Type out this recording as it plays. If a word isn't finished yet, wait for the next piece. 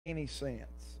any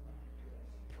sense.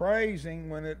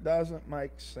 Praising when it doesn't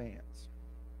make sense.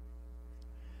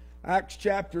 Acts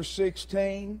chapter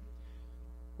 16.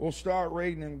 We'll start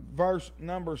reading in verse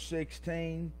number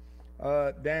 16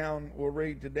 down. We'll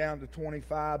read down to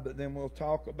 25, but then we'll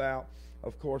talk about,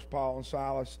 of course, Paul and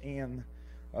Silas in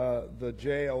the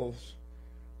jails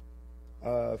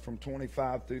from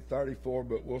 25 through 34.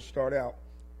 But we'll start out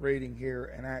reading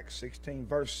here in Acts 16,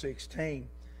 verse 16.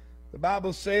 The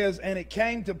Bible says, "And it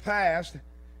came to pass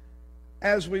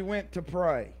as we went to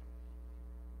pray."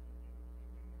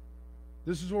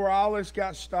 This is where all this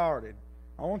got started.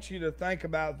 I want you to think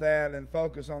about that and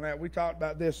focus on that. We talked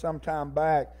about this some time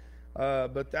back,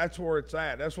 but that's where it's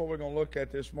at. That's what we're going to look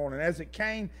at this morning. As it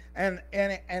came, and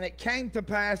it came to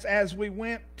pass as we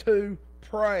went to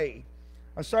pray,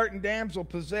 a certain damsel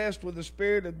possessed with the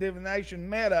spirit of divination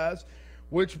met us,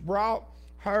 which brought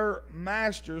her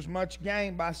masters much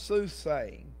gain by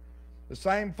soothsaying. The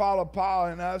same followed Paul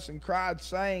and us and cried,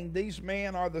 saying, These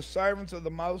men are the servants of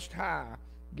the Most High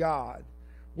God,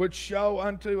 which show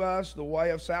unto us the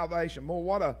way of salvation. Well,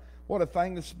 what a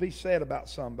thing to be said about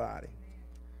somebody.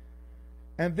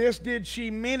 And this did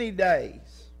she many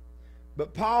days.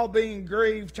 But Paul, being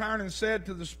grieved, turned and said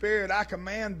to the Spirit, I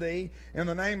command thee in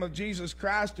the name of Jesus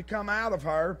Christ to come out of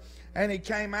her. And he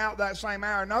came out that same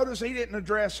hour. Notice he didn't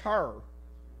address her.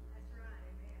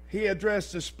 He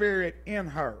addressed the Spirit in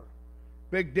her.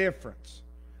 Big difference.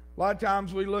 A lot of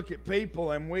times we look at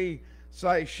people and we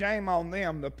say, shame on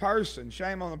them, the person,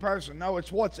 shame on the person. No,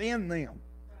 it's what's in them.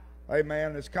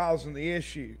 Amen. It's causing the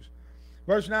issues.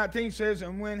 Verse 19 says,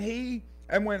 And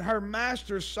when her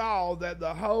master saw that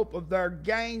the hope of their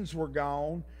gains were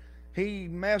gone, he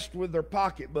messed with their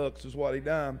pocketbooks, is what he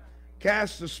done.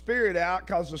 Cast the spirit out,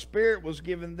 because the spirit was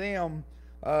giving them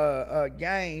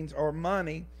gains or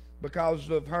money, because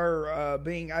of her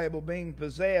being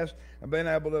possessed and being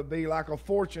able to be like a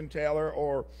fortune teller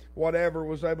or whatever,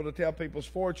 was able to tell people's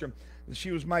fortune. And she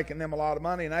was making them a lot of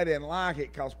money, and they didn't like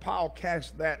it because Paul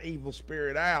cast that evil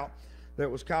spirit out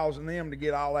that was causing them to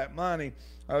get all that money.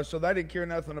 So they didn't care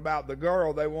nothing about the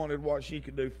girl. They wanted what she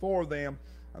could do for them,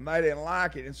 and they didn't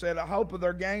like it. And said the hope of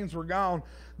their gains were gone.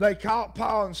 They caught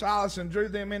Paul and Silas and drew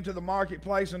them into the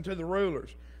marketplace and to the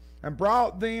rulers, and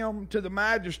brought them to the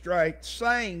magistrate,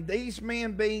 saying, These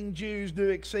men, being Jews, do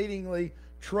exceedingly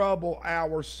trouble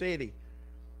our city.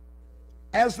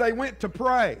 As they went to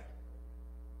pray,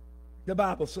 the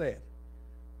Bible said,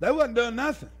 they wasn't doing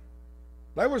nothing.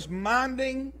 They was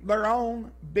minding their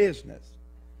own business.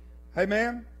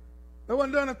 Amen? They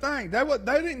wasn't doing a thing.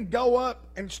 They didn't go up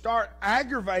and start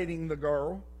aggravating the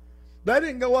girl. They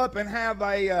didn't go up and have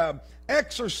a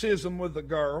exorcism with the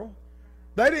girl.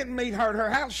 They didn't meet her at her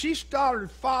house. She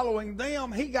started following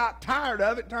them. He got tired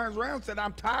of it, turns around and said,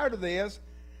 I'm tired of this.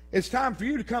 It's time for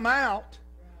you to come out.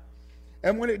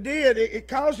 And when it did, it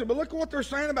caused it. But look at what they're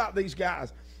saying about these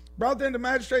guys. Brought them to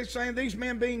magistrates, saying, These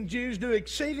men, being Jews, do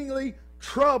exceedingly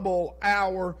trouble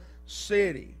our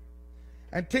city,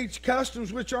 and teach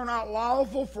customs which are not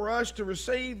lawful for us to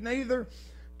receive, neither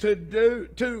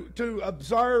to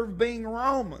observe, being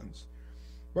Romans.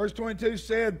 Verse 22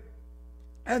 said,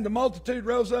 And the multitude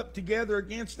rose up together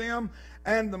against them,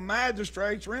 and the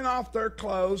magistrates rent off their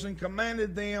clothes and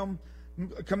commanded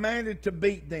to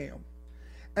beat them.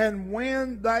 And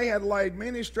when they had laid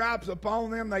many stripes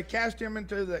upon them, they cast him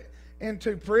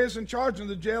into prison, charging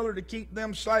the jailer to keep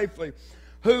them safely,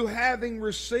 who, having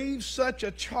received such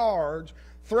a charge,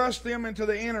 thrust them into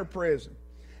the inner prison,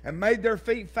 and made their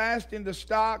feet fast into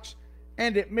stocks,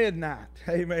 and at midnight.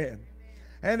 Amen.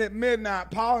 And at midnight,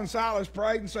 Paul and Silas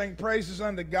prayed and sang praises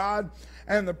unto God,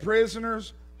 and the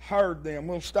prisoners heard them.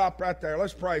 We'll stop right there.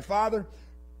 Let's pray. Father,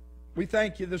 we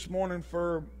thank you this morning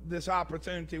for this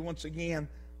opportunity once again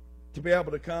to be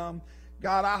able to come.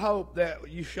 God, I hope that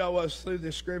you show us through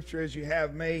this scripture as you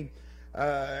have me,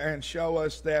 and show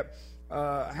us that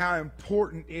how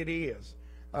important it is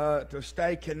to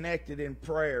stay connected in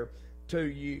prayer to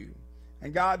you.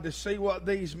 And God, to see what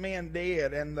these men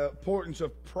did and the importance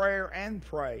of prayer and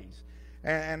praise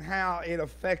and how it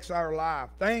affects our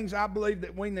life. Things I believe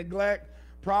that we neglect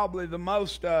probably the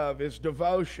most of is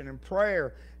devotion and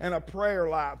prayer and a prayer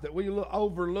life that we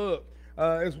overlook.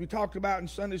 As we talked about in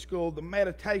Sunday school, the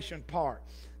meditation part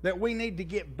that we need to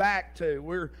get back to.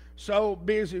 We're so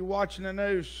busy watching the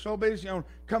news, so busy on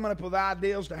coming up with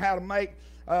ideas to how to make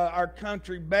our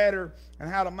country better and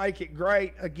how to make it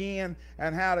great again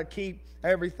and how to keep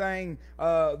everything,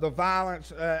 the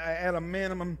violence at a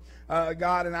minimum,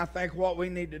 God. And I think what we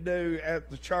need to do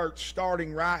at the church,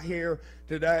 starting right here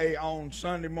today on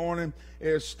Sunday morning,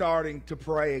 is starting to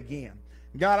pray again.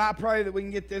 God, I pray that we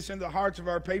can get this into the hearts of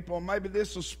our people, and maybe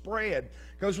this will spread,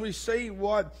 because we see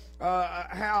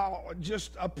how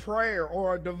just a prayer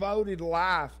or a devoted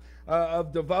life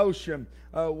of devotion,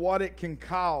 what it can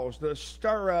cause, the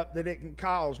stir up that it can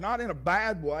cause, not in a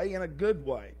bad way, in a good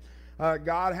way.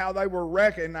 God, how they were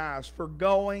recognized for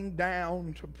going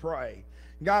down to pray.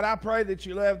 God, I pray that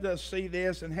you let us see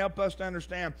this and help us to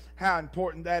understand how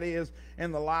important that is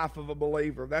in the life of a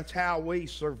believer. That's how we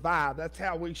survive. That's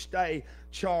how we stay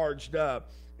charged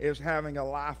up, is having a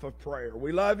life of prayer.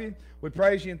 We love you. We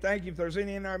praise you and thank you. If there's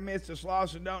any in our midst that's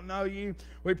lost and don't know you,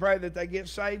 we pray that they get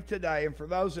saved today. And for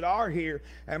those that are here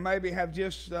and maybe have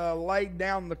just laid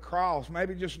down the cross,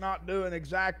 maybe just not doing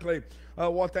exactly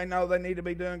what they know they need to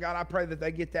be doing, God, I pray that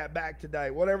they get that back today.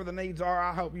 Whatever the needs are,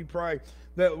 I hope you pray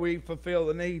that we fulfill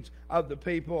the needs of the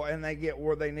people and they get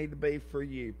where they need to be for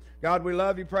you. God, we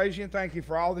love you, praise you, and thank you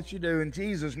for all that you do. In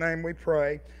Jesus' name we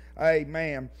pray.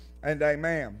 Amen and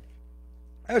amen.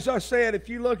 As I said, if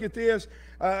you look at this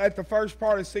at the first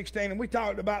part of 16, and we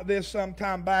talked about this some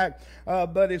time back,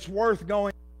 but it's worth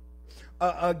going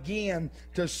again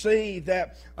to see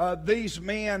that these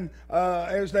men,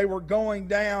 as they were going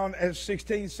down, as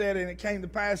 16 said, and it came to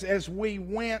pass as we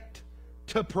went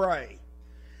to pray.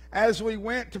 As we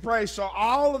went to pray. So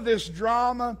all of this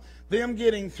drama, them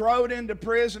getting thrown into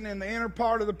prison in the inner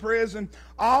part of the prison,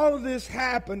 all of this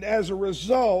happened as a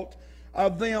result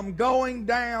of them going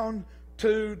down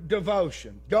to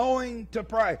devotion, going to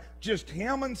pray. Just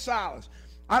him and Silas.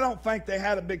 I don't think they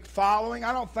had a big following.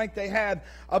 I don't think they had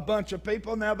a bunch of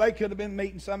people. Now, they could have been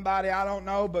meeting somebody, I don't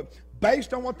know. But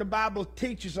based on what the Bible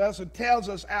teaches us and tells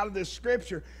us out of this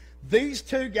scripture, these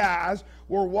two guys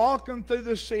were walking through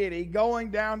the city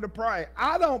going down to pray.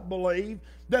 I don't believe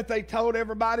that they told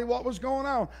everybody what was going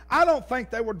on. I don't think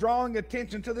they were drawing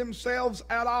attention to themselves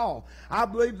at all. I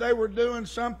believe they were doing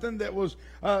something that was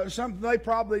something they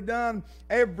probably done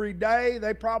every day.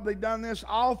 They probably done this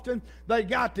often. They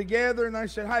got together and they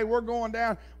said, hey, we're going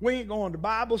down. We ain't going to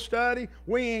Bible study.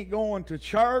 We ain't going to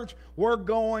church. We're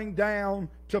going down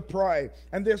to pray.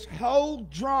 And this whole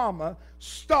drama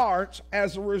starts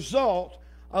as a result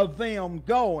of them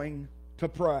going to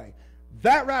pray.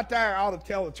 That right there ought to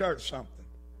tell the church something.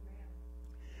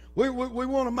 We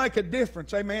want to make a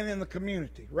difference, amen, in the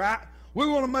community, right? We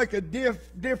want to make a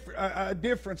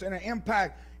difference and an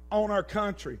impact on our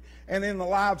country and in the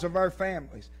lives of our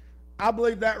families. I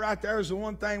believe that right there is the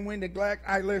one thing we neglect.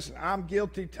 Hey, listen, I'm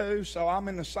guilty too, so I'm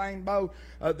in the same boat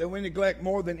that we neglect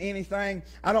more than anything.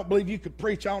 I don't believe you could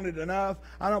preach on it enough.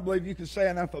 I don't believe you could say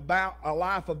enough about a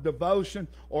life of devotion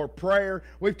or prayer.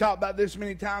 We've talked about this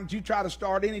many times. You try to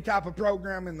start any type of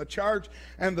program in the church,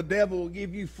 and the devil will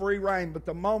give you free rein. But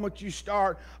the moment you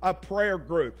start a prayer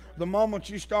group, the moment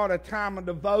you start a time of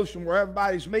devotion where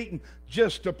everybody's meeting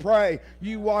just to pray,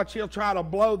 you watch, he'll try to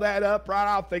blow that up right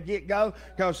off the get-go,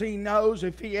 because he knows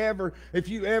if you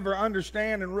ever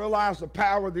understand and realize the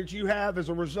power that you have as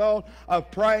a result of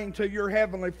praying to your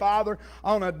Heavenly Father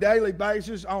on a daily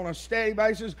basis, on a steady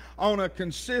basis, on a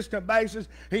consistent basis,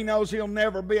 he knows he'll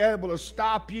never be able to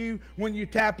stop you when you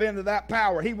tap into that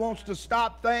power. He wants to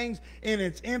stop things in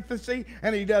its infancy,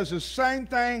 and he does the same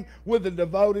thing with a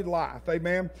devoted life,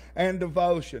 amen, and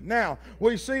devotion. Now,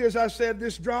 we see, as I said,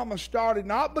 this drama started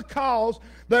not because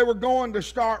they were going to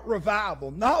start revival,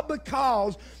 not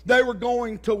because they were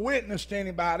going to witness to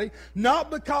anybody, not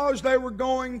because they were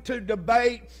going to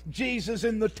debate Jesus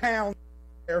in the town,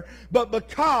 but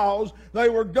because they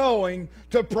were going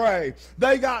to pray.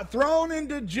 They got thrown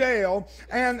into jail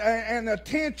and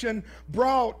attention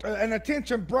brought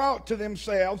to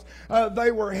themselves.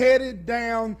 They were headed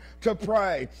down to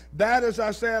pray. That, as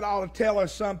I said, ought to tell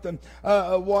us something,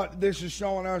 what this is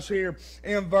showing us here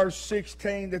in verse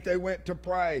 16, that they went to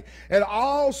pray. It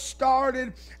all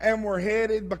started and were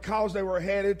headed because they were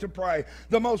headed to pray.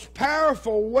 The most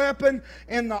powerful weapon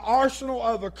in the arsenal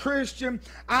of a Christian,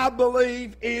 I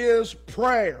believe, is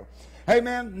prayer.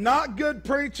 Amen. Not good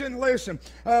preaching. Listen,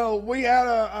 we had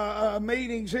a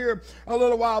meetings here a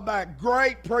little while back.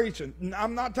 Great preaching.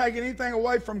 I'm not taking anything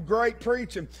away from great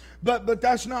preaching, but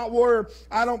that's not where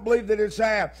I don't believe that it's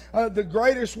at. The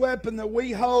greatest weapon that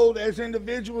we hold as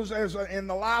individuals, in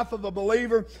the life of a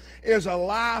believer, is a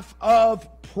life of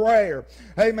prayer.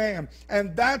 Amen.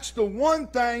 And that's the one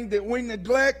thing that we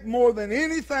neglect more than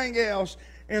anything else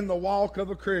in the walk of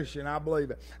a Christian. I believe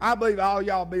it. I believe all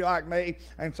y'all be like me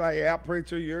and say, yeah,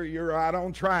 preacher, you're right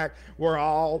on track. We're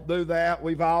all do that.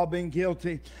 We've all been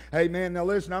guilty. Amen. Now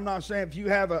listen, I'm not saying if you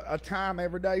have a time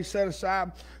every day set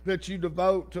aside that you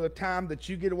devote to a time that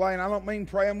you get away, and I don't mean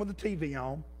praying with the TV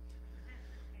on.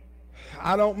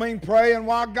 I don't mean praying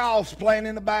while golf's playing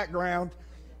in the background.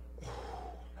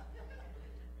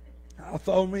 I'll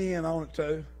throw me in on it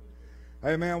too.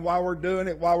 Amen. While we're doing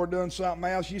it, while we're doing something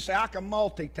else, you say, I can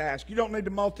multitask. You don't need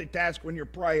to multitask when you're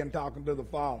praying, talking to the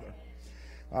Father.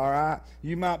 All right?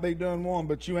 You might be doing one,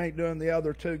 but you ain't doing the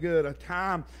other too good. A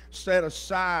time set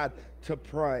aside to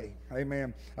pray.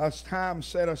 Amen. A time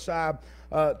set aside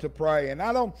to pray. And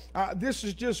this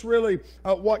is just really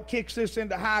what kicks this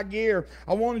into high gear.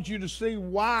 I wanted you to see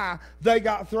why they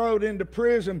got thrown into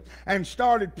prison and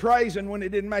started praising when it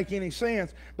didn't make any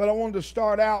sense. But I wanted to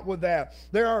start out with that.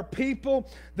 There are people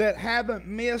that haven't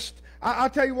missed. I'll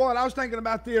tell you what, I was thinking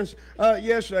about this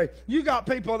yesterday. You got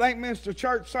people that ain't missed a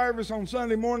church service on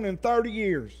Sunday morning in 30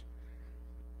 years.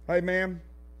 Amen.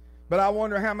 But I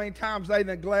wonder how many times they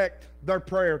neglect their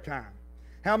prayer time.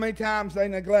 How many times they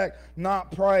neglect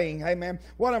not praying. Amen.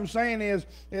 What I'm saying is,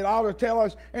 it ought to tell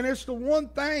us, and it's the one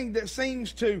thing that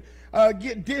seems to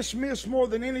get dismissed more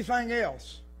than anything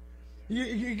else.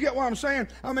 You get what I'm saying?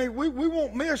 I mean, we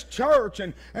won't miss church,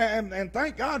 and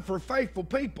thank God for faithful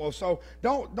people. So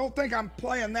don't think I'm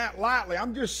playing that lightly.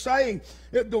 I'm just saying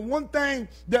that the one thing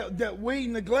that we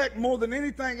neglect more than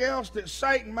anything else, that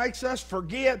Satan makes us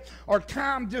forget, or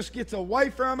time just gets away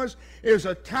from us, is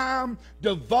a time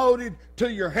devoted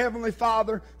to your Heavenly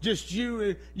Father, just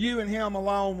you and Him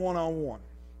alone, one-on-one.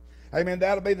 Amen.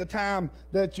 That'll be the time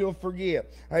that you'll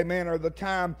forget. Amen. Or the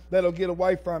time that'll get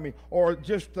away from you. Or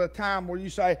just the time where you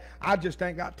say, I just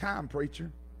ain't got time,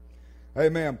 preacher.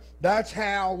 Amen. That's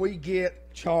how we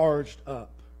get charged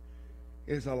up.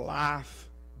 Is a life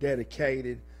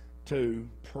dedicated to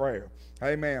prayer.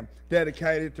 Amen.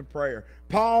 Dedicated to prayer.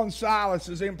 Paul and Silas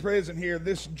is in prison here.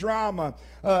 This drama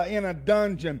in a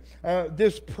dungeon.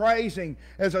 This praising,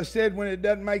 as I said, when it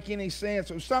doesn't make any sense.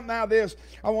 It was something out of this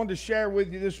I wanted to share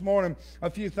with you this morning. A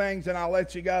few things, and I'll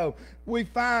let you go. We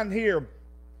find here,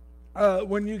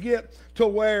 when you get to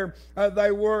where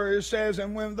they were, it says,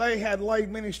 and when they had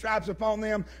laid many stripes upon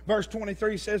them, verse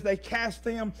 23 says, they cast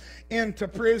them into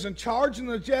prison, charging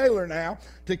the jailer now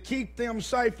to keep them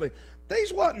safely.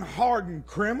 These wasn't hardened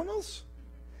criminals.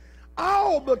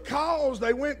 All because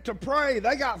they went to pray.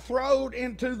 They got thrown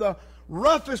into the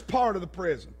roughest part of the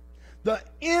prison, the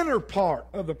inner part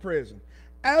of the prison.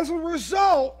 As a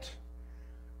result,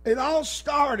 it all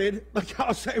started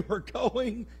because they were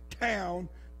going down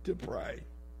to pray.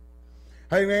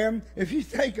 Amen. If you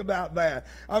think about that,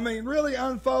 I mean, really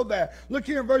unfold that. Look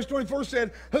here in verse 24,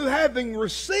 said, who having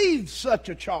received such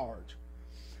a charge,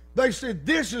 they said,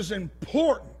 this is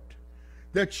important,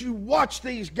 that you watch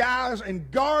these guys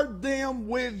and guard them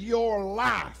with your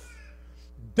life.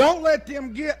 Don't let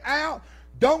them get out.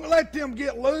 Don't let them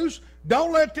get loose.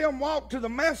 Don't let them walk to the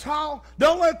mess hall.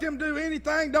 Don't let them do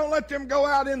anything. Don't let them go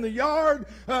out in the yard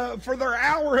for their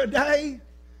hour a day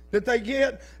that they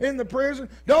get in the prison.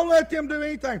 Don't let them do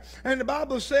anything. And the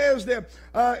Bible says that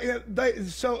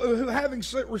who having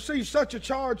received such a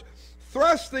charge,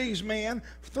 thrust them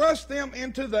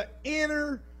into the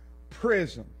inner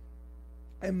prison,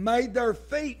 and made their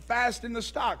feet fast in the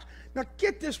stocks. Now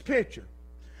get this picture.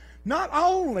 Not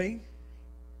only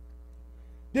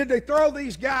did they throw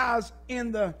these guys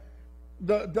in the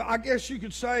I guess you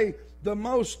could say the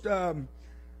most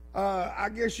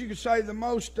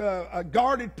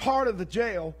guarded part of the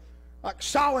jail, like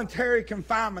solitary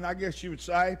confinement, I guess you would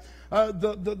say.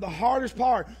 The hardest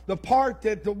part, the part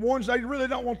that the ones they really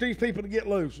don't want these people to get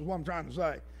loose, is what I'm trying to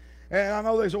say. And I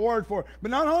know there's a word for it.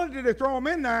 But not only did they throw them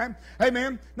in there,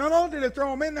 amen, not only did they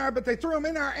throw them in there, but they threw them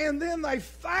in there, and then they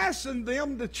fastened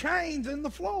them to chains in the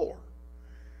floor.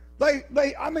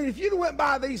 I mean, if you'd went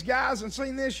by these guys and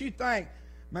seen this, you'd think,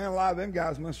 man, a lot of them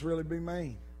guys must really be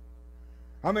mean.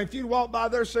 I mean, if you'd walk by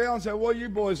their cell and say, what are you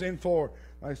boys in for?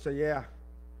 They say, yeah,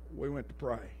 we went to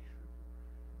pray.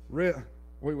 Really?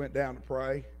 We went down to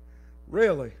pray.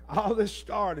 Really, all this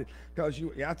started because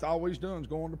that's all he's doing is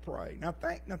going to pray. Now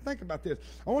think about this.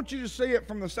 I want you to see it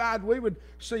from the side we would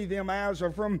see them as, or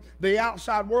from the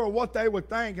outside world, what they would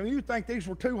think. And you think these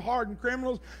were two hardened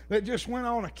criminals that just went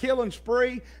on a killing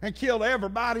spree and killed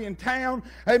everybody in town.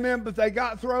 Amen. But they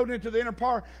got thrown into the inner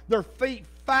part, their feet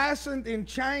fastened in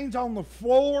chains on the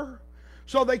floor,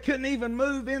 so they couldn't even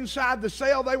move inside the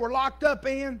cell they were locked up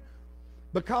in,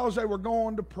 because they were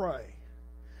going to pray.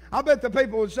 I bet the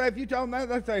people would say, if you told them that,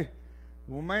 they'd say,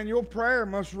 well, man, your prayer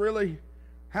must really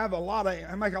make a lot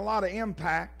of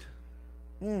impact.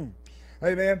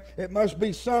 Amen. It must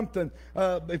be something.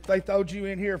 If they throwed you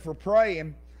in here for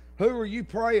praying, who are you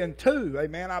praying to?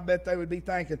 Amen. I bet they would be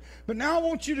thinking. But now I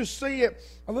want you to see it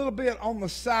a little bit on the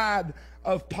side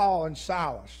of Paul and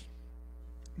Silas.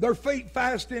 Their feet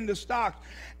fast into stocks.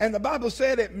 And the Bible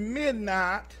said at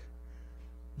midnight,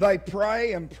 they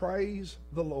pray and praise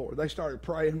the Lord. They started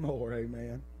praying more,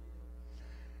 amen.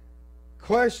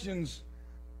 Questions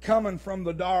coming from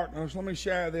the darkness. Let me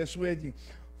share this with you.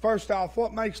 First off,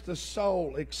 what makes the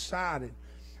soul excited?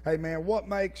 Amen. What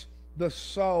makes the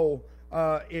soul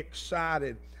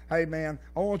excited? Amen.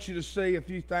 I want you to see a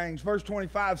few things. Verse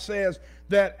 25 says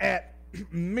that at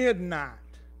midnight.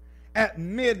 At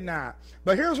midnight.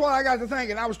 But here's what I got to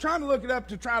thinking. I was trying to look it up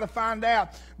to try to find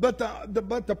out. But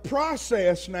the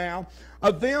process now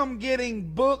of them getting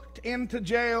booked into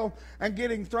jail and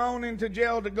getting thrown into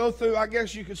jail to go through, I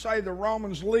guess you could say, the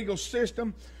Romans legal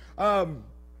system,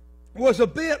 was a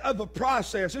bit of a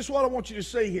process. This is what I want you to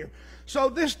see here. So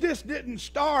this didn't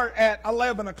start at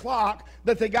 11 o'clock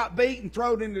that they got beat and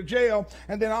thrown into jail,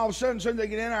 and then all of a sudden, as soon as they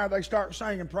get in there, they start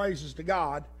singing praises to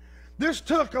God. This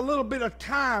took a little bit of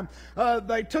time.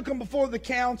 They took them before the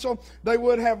council. They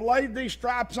would have laid these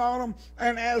stripes on them,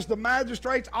 and as the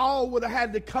magistrates, all would have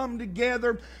had to come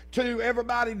together to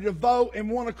everybody to vote in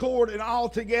one accord and all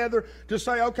together to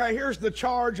say, okay, here's the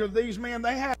charge of these men.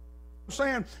 They had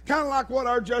saying kind of like what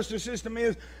our justice system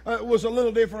is, was a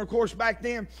little different, of course, back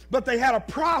then, but they had a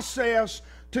process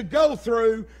to go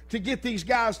through to get these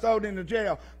guys thrown into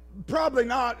jail. Probably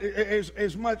not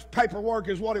as much paperwork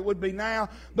as what it would be now,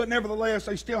 but nevertheless,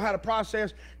 they still had a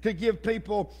process to give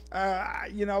people,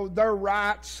 their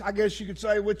rights, I guess you could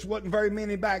say, which wasn't very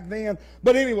many back then.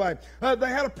 But anyway, they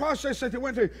had a process that they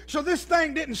went through. So this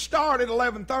thing didn't start at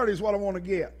 11:30 is what I want to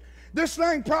get. This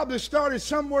thing probably started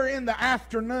somewhere in the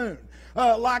afternoon.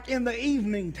 Like in the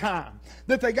evening time,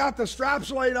 that they got the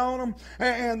stripes laid on them,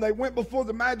 and they went before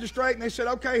the magistrate, and they said,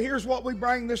 okay, here's what we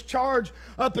bring this charge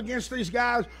up against these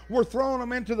guys. We're throwing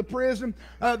them into the prison.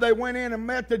 They went in and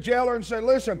met the jailer and said,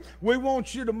 listen, we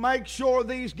want you to make sure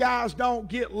these guys don't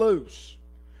get loose.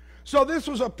 So this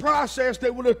was a process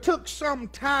that would have took some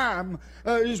time,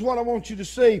 is what I want you to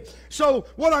see. So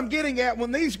what I'm getting at,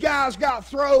 when these guys got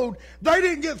thrown, they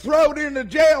didn't get thrown into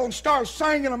jail and start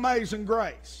singing Amazing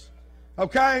Grace.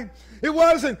 Okay? It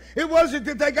wasn't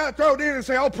that they got thrown in and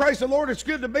say, oh, praise the Lord, it's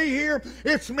good to be here.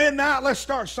 It's midnight, let's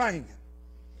start singing.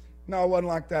 No, it wasn't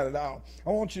like that at all.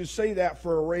 I want you to see that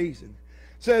for a reason.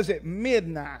 It says at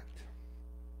midnight.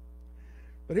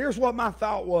 But here's what my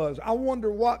thought was. I wonder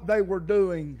what they were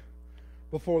doing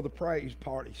before the praise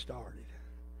party started.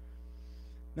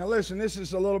 Now listen, this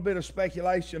is a little bit of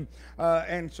speculation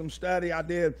and some study I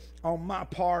did on my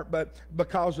part, but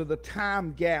because of the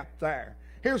time gap there.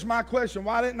 Here's my question.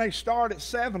 Why didn't they start at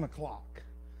 7 o'clock?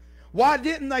 Why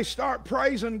didn't they start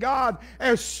praising God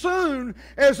as soon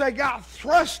as they got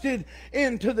thrusted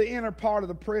into the inner part of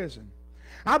the prison?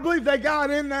 I believe they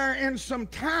got in there and some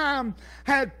time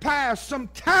had passed. Some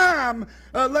time,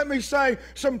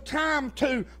 some time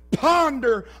to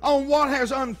ponder on what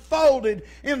has unfolded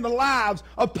in the lives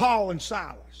of Paul and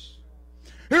Silas.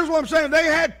 Here's what I'm saying. They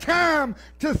had time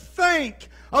to think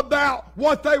about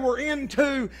what they were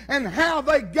into and how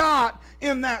they got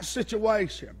in that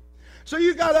situation. So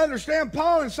you got to understand,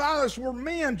 Paul and Silas were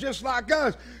men just like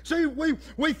us. See, we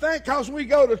think because we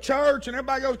go to church and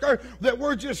everybody goes to church that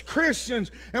we're just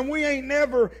Christians and we ain't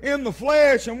never in the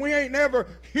flesh and we ain't never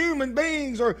human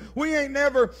beings or we ain't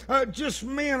never just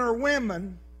men or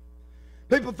women.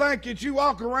 People think that you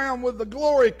walk around with the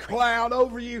glory cloud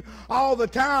over you all the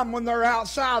time when they're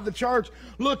outside the church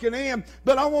looking in.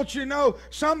 But I want you to know,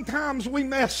 sometimes we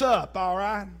mess up, all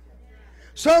right?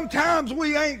 Sometimes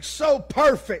we ain't so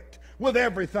perfect with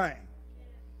everything.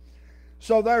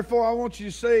 So therefore, I want you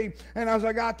to see, and as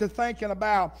I got to thinking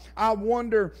about, I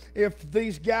wonder if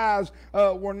these guys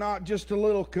were not just a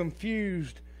little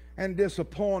confused and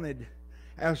disappointed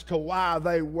as to why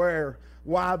they were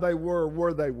where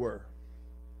they were.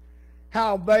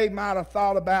 How they might have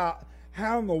thought about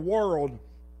how in the world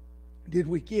did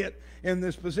we get in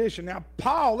this position. Now,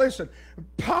 Paul, listen,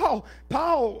 Paul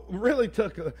really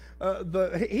took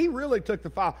he really took the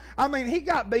fall. I mean, he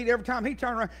got beat every time he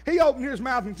turned around. He opened his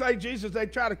mouth and said, Jesus,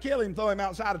 they'd try to kill him, throw him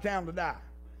outside of town to die.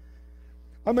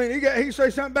 I mean, he say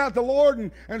something about the Lord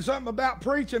and something about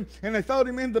preaching, and they throwed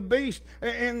him in the beast,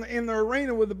 in the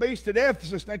arena with the beast at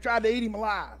Ephesus, and they tried to eat him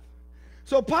alive.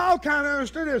 So Paul kind of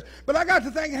understood this. But I got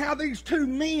to thinking how these two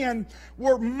men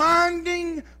were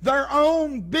minding their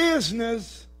own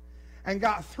business and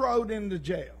got thrown into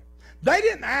jail. They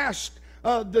didn't ask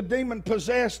the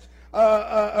demon-possessed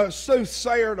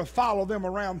soothsayer to follow them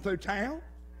around through town.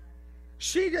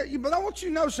 But I want you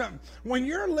to know something. When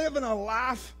you're living a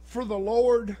life for the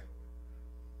Lord,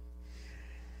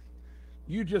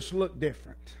 you just look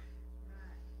different.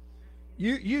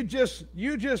 You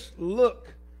just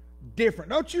look different.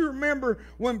 Don't you remember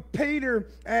when Peter,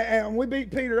 and we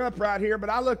beat Peter up right here, but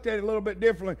I looked at it a little bit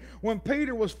differently. When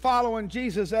Peter was following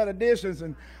Jesus at a distance,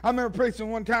 and I remember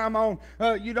preaching one time on,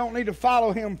 you don't need to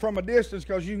follow him from a distance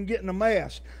because you can get in a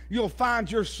mess. You'll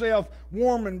find yourself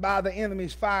warming by the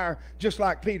enemy's fire just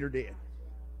like Peter did.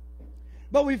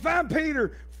 But we find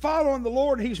Peter following the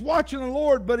Lord. He's watching the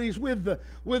Lord, but he's with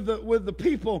the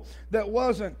people that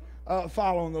wasn't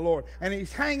following the Lord. And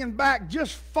he's hanging back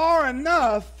just far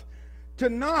enough to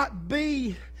not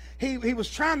be, he was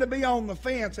trying to be on the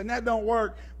fence, and that don't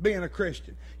work being a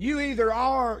Christian. You either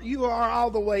are, you are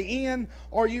all the way in,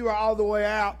 or you are all the way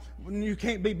out, and you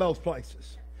can't be both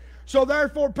places. So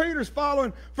therefore, Peter's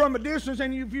following from a distance,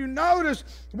 and if you notice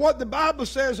what the Bible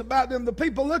says about them, the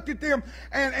people looked at them,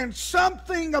 and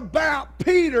something about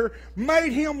Peter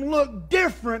made him look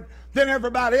different than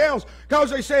everybody else, because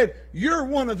they said, you're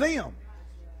one of them.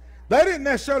 They didn't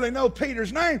necessarily know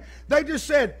Peter's name. They just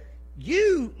said,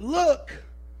 you look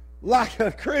like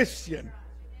a Christian.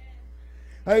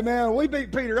 Amen. We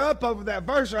beat Peter up over that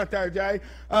verse right there, Jay.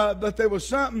 But there was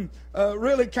something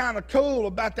really kind of cool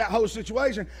about that whole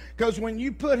situation. Because when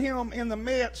you put him in the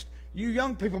midst, you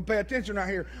young people pay attention right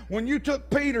here. When you took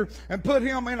Peter and put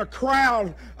him in a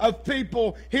crowd of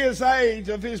people his age,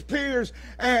 of his peers,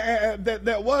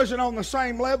 that wasn't on the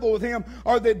same level with him,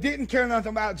 or that didn't care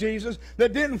nothing about Jesus,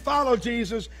 that didn't follow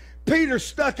Jesus, Peter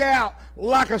stuck out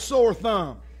like a sore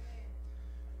thumb.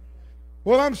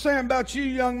 What I'm saying about you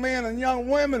young men and young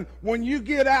women, when you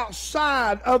get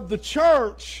outside of the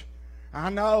church, I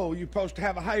know you're supposed to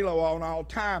have a halo on all the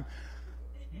time,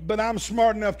 but I'm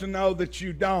smart enough to know that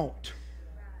you don't.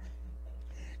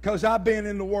 Because I've been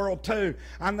in the world too.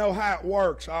 I know how it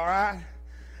works, all right?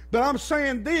 But I'm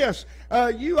saying this,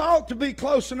 you ought to be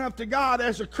close enough to God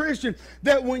as a Christian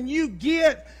that when you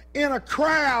get in a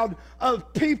crowd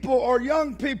of people or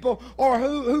young people or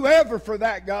whoever for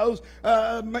that goes,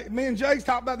 me and Jay's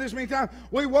talked about this many times,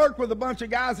 we work with a bunch of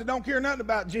guys that don't care nothing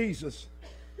about Jesus.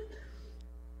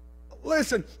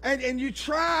 Listen, and you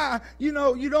try, you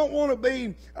know, you don't want to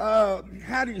be,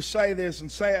 how do you say this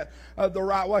and say it the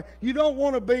right way? You don't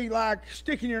want to be like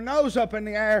sticking your nose up in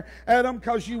the air at them,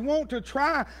 because you want to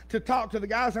try to talk to the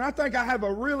guys. And I think I have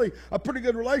a pretty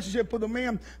good relationship with the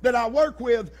men that I work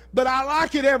with, but I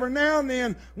like it every now and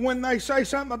then when they say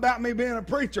something about me being a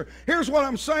preacher. Here's what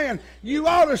I'm saying. You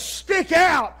ought to stick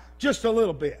out just a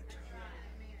little bit.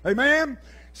 Amen?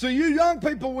 So you young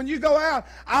people, when you go out,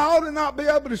 I ought to not be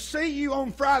able to see you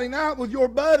on Friday night with your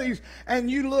buddies and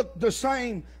you look the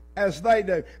same as they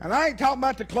do. And I ain't talking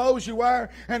about the clothes you wear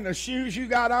and the shoes you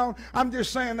got on. I'm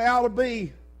just saying there ought to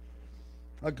be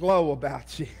a glow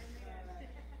about you.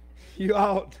 You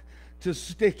ought to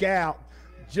stick out.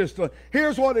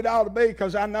 Here's what it ought to be,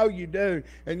 because I know you do.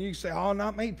 And you say, oh,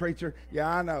 not me, preacher. Yeah,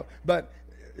 I know. But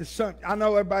I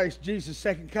know everybody's Jesus'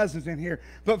 second cousins in here,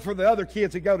 but for the other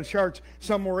kids that go to church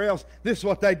somewhere else, this is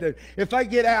what they do. If they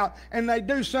get out and they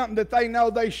do something that they know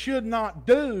they should not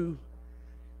do,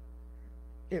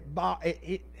 that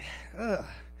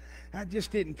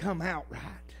just didn't come out right.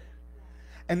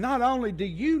 And not only do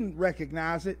you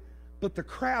recognize it, but the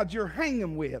crowd you're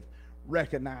hanging with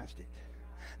recognized it.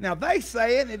 Now, they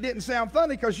say it, and it didn't sound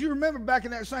funny, because you remember back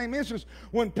in that same instance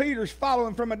when Peter's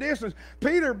following from a distance,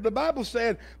 Peter, the Bible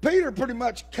said, Peter pretty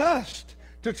much cussed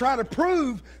to try to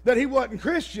prove that he wasn't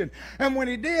Christian. And when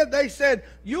he did, they said,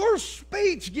 your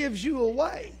speech gives you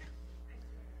away.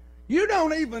 You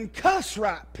don't even cuss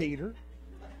right, Peter.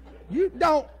 You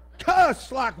don't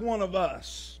cuss like one of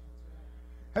us.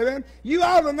 Amen. You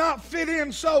ought to not fit in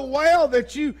so well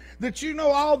that you know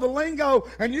all the lingo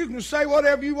and you can say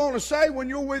whatever you want to say when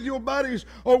you're with your buddies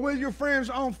or with your friends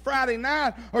on Friday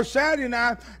night or Saturday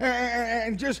night,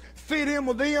 and just fit in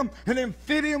with them and then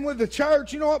fit in with the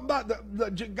church. You know what about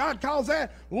God calls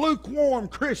that? Lukewarm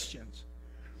Christians.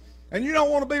 And you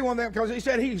don't want to be one of them, because he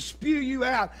said he'd spew you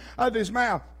out of his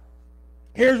mouth.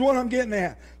 Here's what I'm getting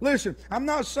at. Listen, I'm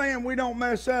not saying we don't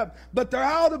mess up, but there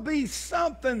ought to be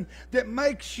something that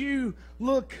makes you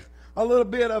look a little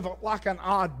bit like an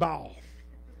oddball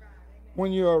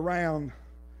when you're around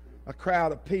a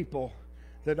crowd of people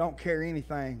that don't care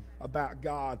anything about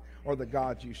God or the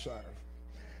God you serve.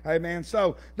 Amen.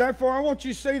 So, therefore, I want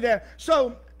you to see that.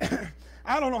 So,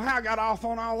 I don't know how I got off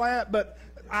on all that, but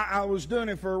I was doing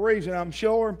it for a reason, I'm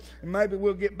sure, and maybe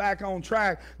we'll get back on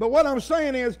track. But what I'm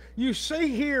saying is, you see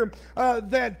here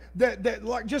that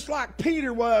like, just like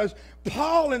Peter was,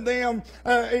 Paul and them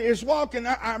is walking.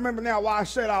 I remember now why I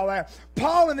said all that.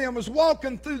 Paul and them was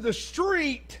walking through the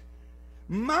street,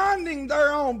 minding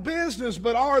their own business,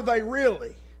 but are they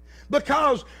really?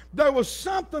 Because there was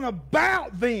something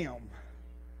about them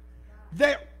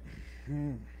that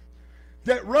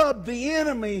that rubbed the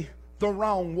enemy the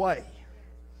wrong way.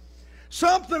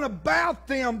 Something about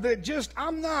them that just,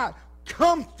 I'm not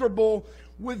comfortable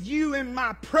with you in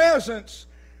my presence,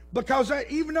 because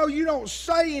even though you don't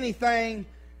say anything,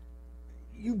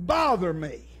 you bother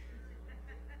me.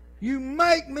 You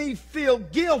make me feel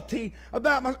guilty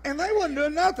about my... And they wasn't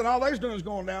doing nothing. All they was doing was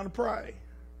going down to pray.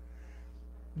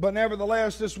 But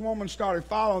nevertheless, this woman started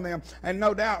following them, and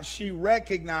no doubt she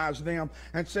recognized them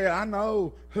and said, I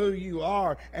know who you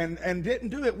are, and didn't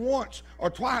do it once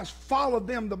or twice. Followed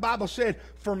them, the Bible said,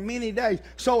 for many days.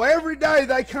 So every day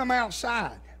they come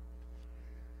outside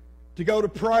to go to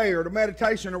prayer or to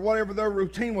meditation or whatever their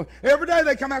routine was. Every day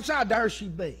they come outside, there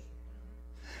she'd be.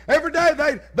 Every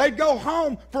day they'd go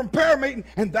home from prayer meeting,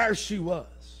 and there she was,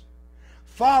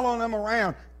 following them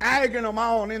around, egging them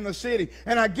on in the city.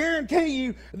 And I guarantee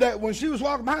you that when she was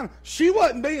walking behind them, she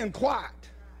wasn't being quiet.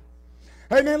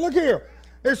 Hey, man, look here.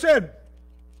 It said,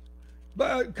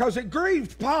 because it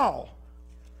grieved Paul.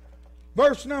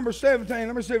 Verse number 17.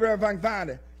 Let me see if I can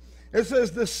find it. It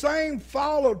says, the same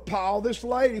followed Paul, this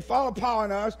lady followed Paul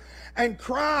and us, and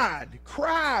cried,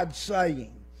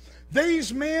 saying,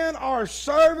 these men are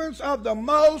servants of the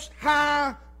Most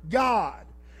High God,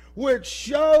 which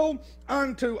show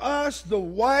unto us the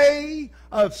way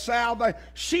of salvation.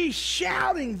 She's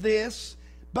shouting this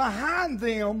behind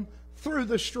them through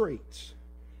the streets.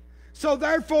 So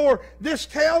therefore, this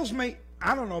tells me,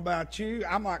 I don't know about you,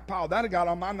 I'm like Paul, that have got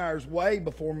on my nerves way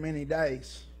before many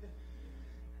days.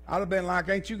 I'd have been like,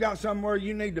 ain't you got somewhere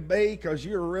you need to be? Because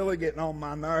you're really getting on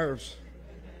my nerves.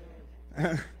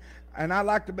 And I'd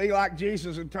like to be like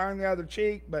Jesus and turn the other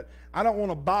cheek, but I don't want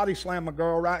to body slam a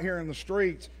girl right here in the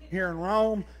streets here in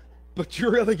Rome, but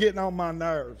you're really getting on my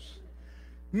nerves.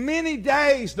 Many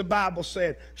days, the Bible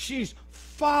said, she's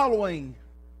following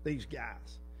these guys.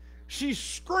 She's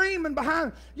screaming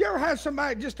behind them. You ever had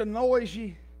somebody just annoys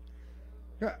you?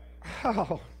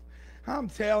 Oh, I'm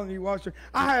telling you what.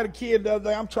 I had a kid the other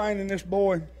day. I'm training this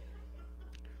boy.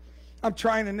 I'm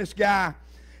training this guy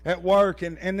at work,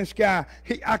 and this guy,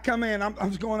 I come in, I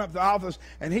was going up to the office,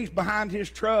 and he's behind his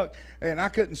truck, and I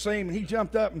couldn't see him, and he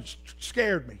jumped up and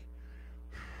scared me.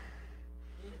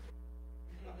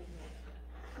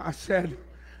 I said,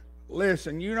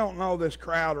 listen, you don't know this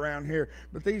crowd around here,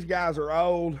 but these guys are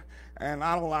old, and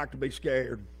I don't like to be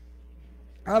scared.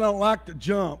 I don't like to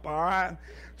jump, all right?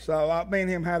 So me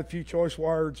and him had a few choice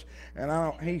words,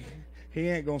 and he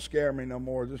ain't going to scare me no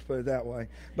more, just put it that way.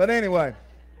 But anyway...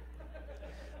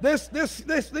 These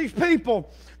people,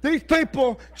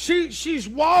 she's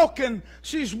walking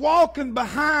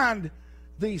behind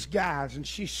these guys, and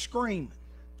she's screaming,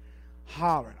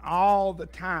 hollering all the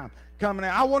time, coming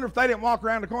out. I wonder if they didn't walk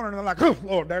around the corner and they're like, oh,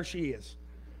 Lord, there she is.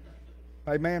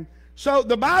 Amen. So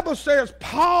the Bible says,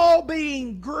 Paul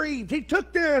being grieved, he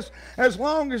took this as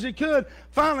long as he could,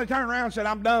 finally turned around and said,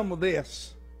 I'm done with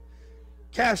this.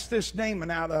 Cast this demon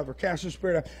out of her. Cast the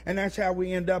spirit out. And that's how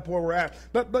we end up where we're at.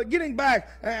 But getting back,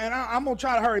 and I'm going to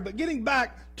try to hurry, but getting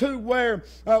back to where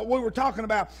we were talking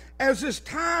about, as this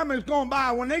time is going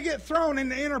by, when they get thrown in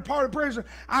the inner part of prison,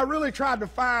 I really tried to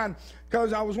find,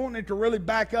 because I was wanting it to really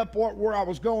back up where I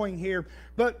was going here,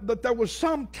 but there was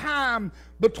some time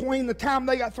between the time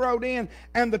they got thrown in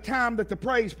and the time that the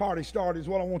praise party started is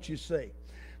what I want you to see.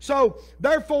 So,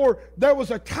 therefore, there was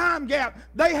a time gap.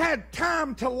 They had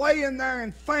time to lay in there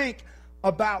and think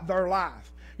about their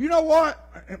life. You know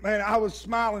what? Man, I was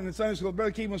smiling in Sunday school.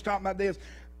 Brother Keevan was talking about this.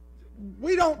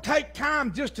 We don't take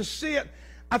time just to sit.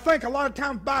 I think a lot of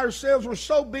times by ourselves, we're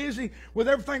so busy with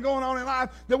everything going on in life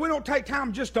that we don't take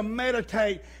time just to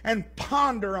meditate and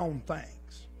ponder on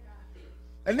things.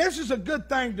 And this is a good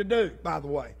thing to do, by the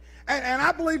way. And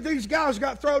I believe these guys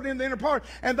got thrown in the inner part,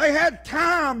 and they had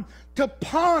time to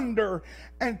ponder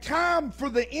and time for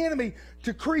the enemy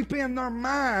to creep in their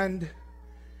mind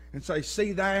and say,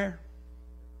 see there?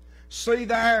 See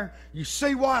there? You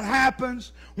see what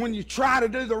happens when you try to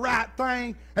do the right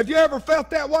thing? Have you ever felt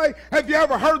that way? Have you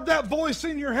ever heard that voice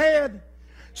in your head?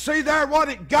 See there what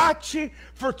it got you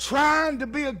for trying to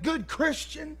be a good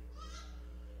Christian?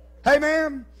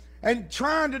 Amen? And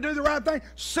trying to do the right thing.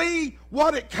 See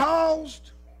what it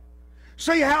caused.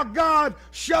 See how God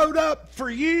showed up for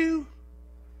you.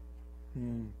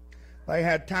 They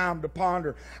had time to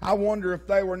ponder. I wonder if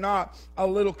they were not a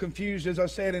little confused, as I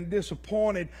said, and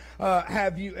disappointed.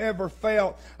 Have you ever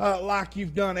felt like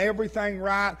you've done everything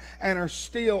right and are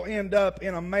still end up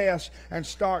in a mess and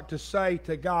start to say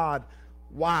to God,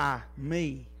 why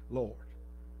me, Lord?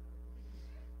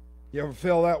 You ever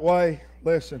feel that way?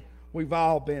 Listen. We've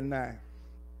all been there.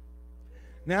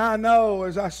 Now I know,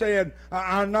 as I said,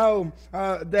 I know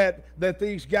that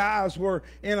these guys were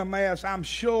in a mess. I'm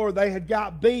sure they had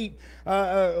got beat,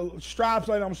 stripes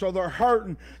laid on them, so they're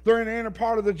hurting. They're in the inner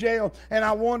part of the jail, and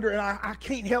I wonder, and I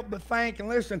can't help but think, and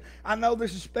listen, I know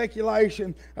this is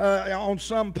speculation on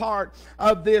some part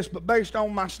of this, but based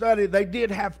on my study, they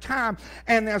did have time.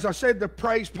 And as I said, the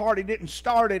praise party didn't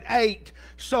start at 8,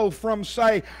 so from,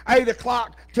 say, 8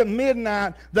 o'clock to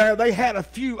midnight, there they had a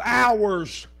few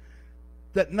hours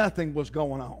that nothing was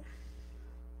going on.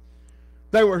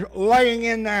 They were laying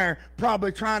in there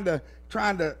probably trying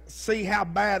to see how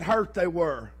bad hurt they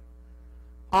were,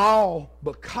 all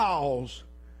because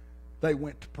they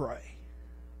went to pray.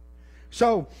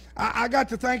 So I got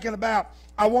to thinking about,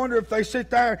 I wonder if they sit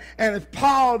there and if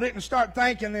Paul didn't start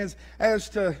thinking as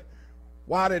to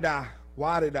why did I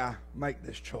make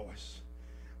this choice?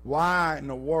 Why in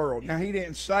the world? Now, he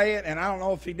didn't say it, and I don't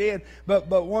know if he did, but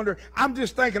wonder, I'm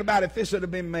just thinking about if this would have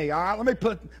been me, all right? Let me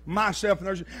put myself in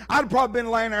there. I'd have probably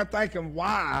been laying there thinking,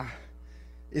 why?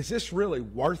 Is this really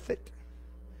worth it?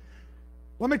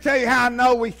 Let me tell you how I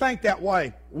know we think that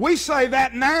way. We say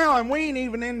that now, and we ain't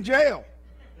even in jail.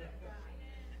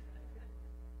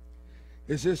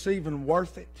 Is this even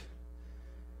worth it?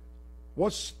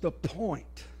 What's the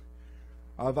point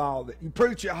of all that? You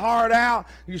preach your heart out,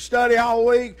 you study all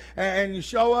week, and you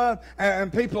show up,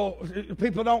 and people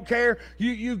don't care.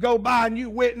 You go by and you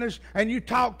witness, and you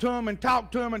talk to them and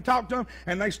talk to them and talk to them,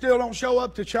 and they still don't show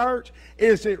up to church.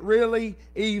 Is it really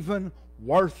even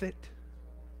worth it?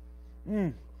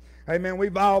 Amen.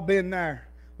 We've all been there.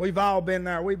 We've all been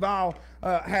there. We've all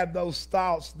had those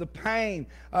thoughts. The pain,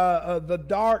 the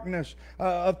darkness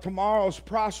of tomorrow's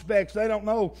prospects. They don't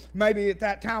know maybe at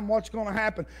that time what's going to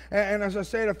happen. And as I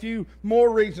said, a few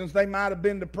more reasons they might have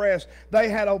been depressed. They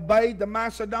had obeyed the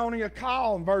Macedonia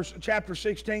call in chapter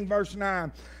 16, verse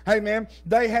 9. Amen.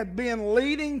 They had been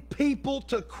leading people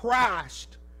to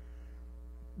Christ.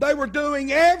 They were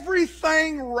doing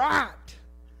everything right.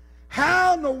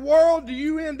 How in the world do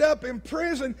you end up in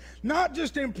prison, not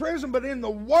just in prison, but in the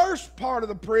worst part of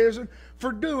the prison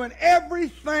for doing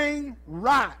everything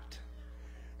right?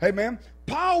 Amen.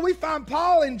 We find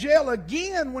Paul in jail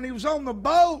again when he was on the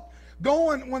boat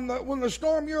going, when the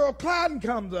storm Euroclydon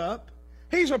comes up.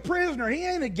 He's a prisoner. He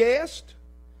ain't a guest.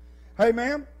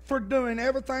 Amen. For doing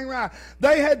everything right.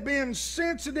 They had been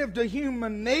sensitive to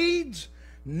human needs.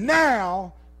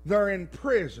 Now they're in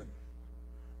prison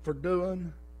for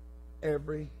doing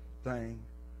everything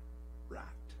right.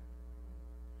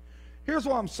 Here's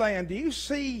what I'm saying. Do you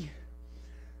see?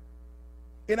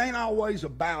 It ain't always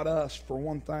about us, for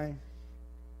one thing.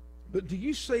 But do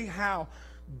you see how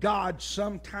God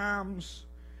sometimes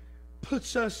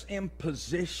puts us in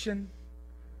position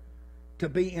to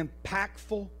be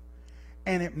impactful,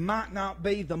 and it might not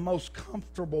be the most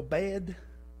comfortable bed?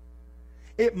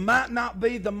 It might not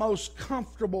be the most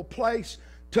comfortable place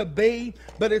to be,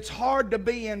 but it's hard to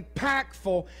be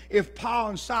impactful if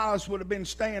Paul and Silas would have been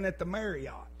staying at the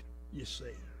Marriott, you see.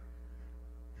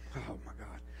 Oh my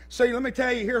God. See, let me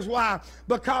tell you, here's why.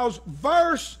 Because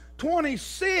verse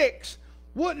 26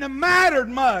 wouldn't have mattered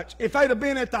much if they'd have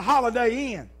been at the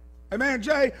Holiday Inn. Amen,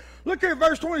 Jay? Look here,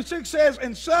 verse 26 says,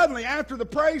 and suddenly, after the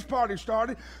praise party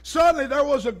started, suddenly there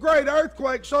was a great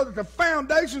earthquake so that the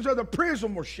foundations of the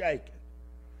prison were shaken.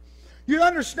 You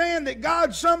understand that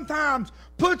God sometimes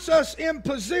puts us in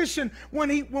position when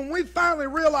we finally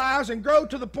realize and grow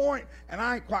to the point, and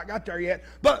I ain't quite got there yet,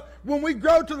 but when we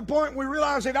grow to the point we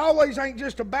realize it always ain't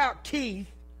just about Keith,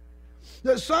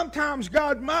 that sometimes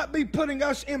God might be putting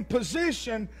us in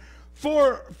position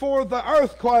for the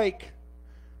earthquake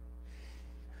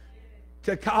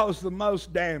to cause the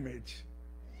most damage.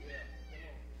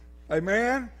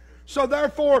 Amen? So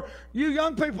therefore, you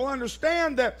young people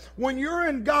understand that when you're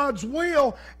in God's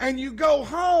will and you go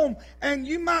home and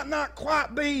you might not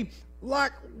quite be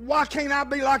like, why can't I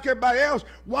be like everybody else?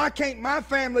 Why can't my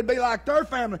family be like their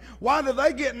family? Why do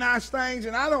they get nice things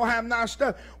and I don't have nice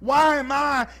stuff? Why am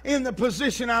I in the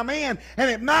position I'm in?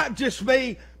 And it might just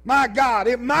be, my God,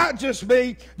 it might just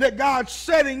be that God's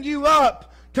setting you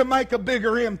up to make a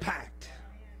bigger impact.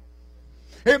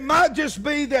 It might just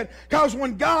be that because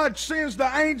when God sends the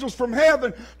angels from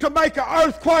heaven to make an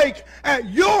earthquake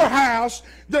at your house,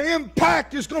 the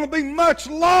impact is going to be much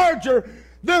larger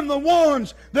than the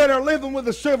ones that are living with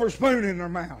a silver spoon in their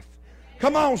mouth.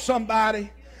 Come on, somebody.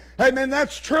 Amen.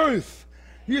 That's truth.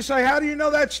 You say, how do you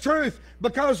know that's truth?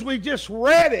 Because we just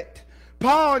read it.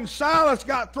 Paul and Silas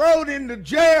got thrown into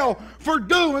jail for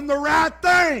doing the right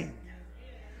thing.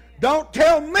 Don't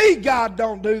tell me God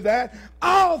don't do that.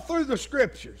 All through the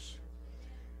Scriptures.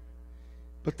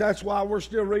 But that's why we're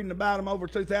still reading about them over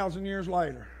 2,000 years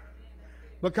later.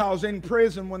 Because in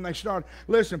prison when they start,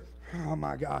 listen, oh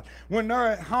my God, when they're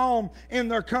at home in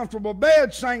their comfortable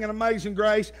bed singing Amazing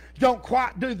Grace, don't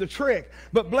quite do the trick.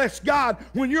 But bless God,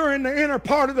 when you're in the inner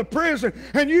part of the prison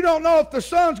and you don't know if the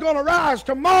sun's going to rise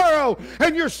tomorrow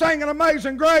and you're singing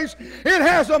Amazing Grace, it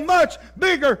has a much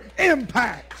bigger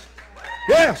impact.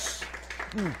 Yes.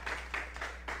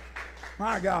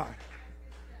 My God.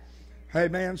 Hey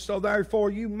man, so therefore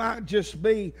you might just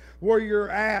be where you're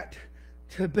at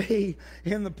to be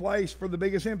in the place for the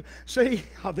biggest impact. See,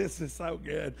 oh, this is so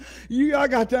good. I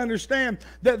got to understand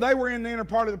that they were in the inner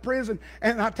part of the prison,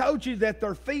 and I told you that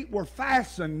their feet were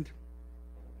fastened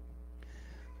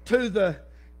to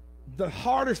the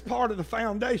hardest part of the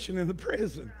foundation in the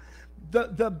prison.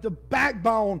 The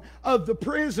backbone of the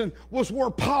prison was where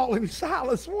Paul and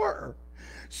Silas were.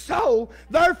 So,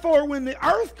 therefore, when the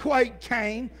earthquake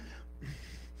came,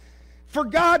 for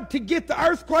God to get the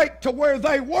earthquake to where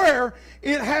they were,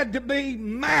 it had to be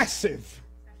massive.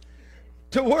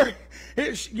 To where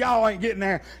y'all ain't getting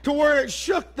there. To where it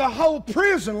shook the whole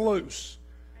prison loose.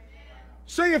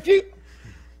 See, if they'd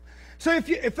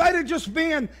have just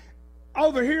been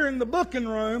over here in the booking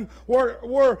room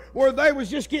where they was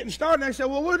just getting started, they said,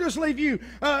 well, we'll just leave you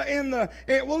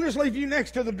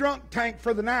next to the drunk tank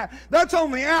for the night. That's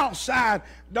on the outside.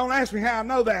 Don't ask me how I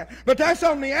know that, but that's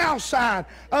on the outside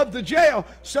of the jail.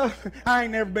 So I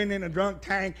ain't never been in a drunk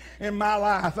tank in my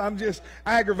life. I'm just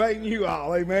aggravating you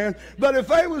all, amen. But if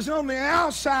they was on the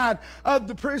outside of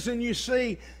the prison, you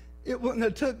see, it wouldn't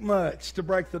have took much to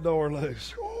break the door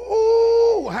loose.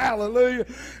 Oh, hallelujah.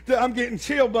 I'm getting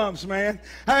chill bumps, man.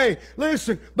 Hey,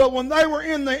 listen, but when they were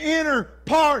in the inner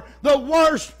part, the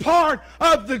worst part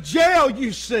of the jail,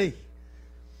 you see,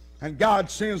 and God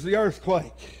sends the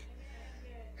earthquake.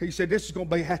 He said, this is going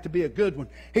to have to be a good one.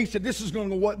 He said, this one's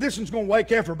going to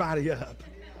wake everybody up.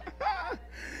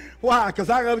 Why?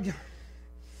 Because I got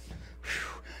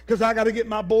to get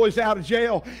my boys out of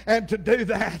jail. And to do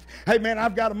that, hey man,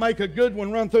 I've got to make a good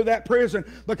one run through that prison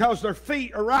because their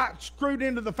feet are right screwed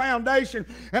into the foundation.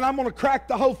 And I'm going to crack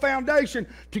the whole foundation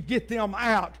to get them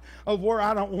out of where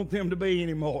I don't want them to be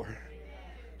anymore.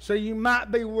 So you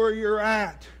might be where you're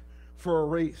at for a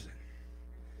reason.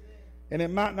 And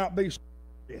it might not be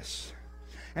serious.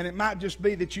 And it might just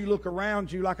be that you look around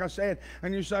you, like I said,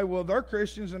 and you say, well, they're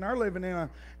Christians and they're living in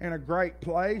a great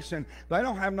place and they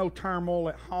don't have no turmoil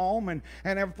at home and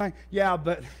everything. Yeah,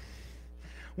 but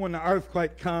when the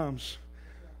earthquake comes,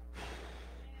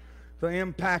 the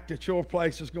impact at your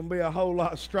place is going to be a whole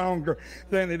lot stronger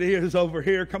than it is over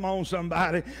here. Come on,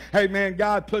 somebody. Hey, man,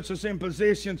 God puts us in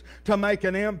positions to make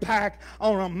an impact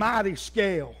on a mighty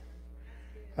scale.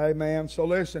 Amen. So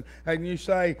listen, and you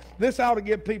say, this ought to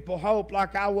give people hope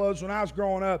like I was when I was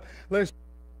growing up. Listen,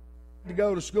 to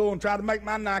go to school and try to make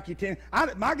my Nike tennis.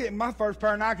 I get my first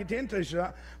pair of Nike tennis shoes.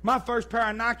 My first pair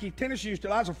of Nike tennis shoes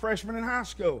till I was a freshman in high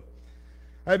school.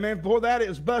 Amen. Before that, it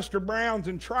was Buster Browns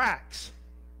and tracks.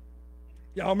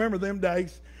 Y'all remember them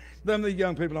days? The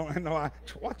young people don't know.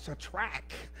 What's a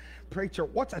track? Preacher,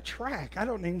 what's a track? I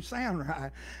don't even sound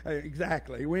right.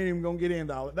 Exactly. We ain't even going to get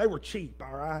into all it. They were cheap,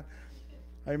 all right?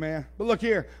 Amen. But look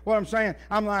here, what I'm saying,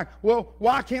 I'm like, well,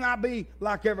 why can't I be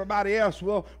like everybody else?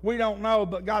 Well, we don't know,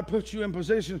 but God puts you in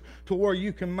positions to where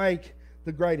you can make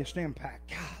the greatest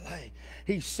impact. Golly,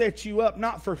 He sets you up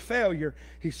not for failure,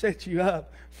 He sets you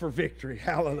up for victory.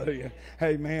 Hallelujah.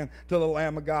 Amen. To the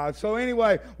Lamb of God. So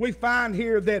anyway, we find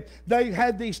here that they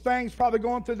had these things probably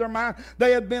going through their mind.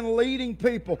 They had been leading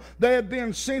people. They had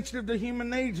been sensitive to human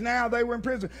needs. Now they were in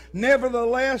prison.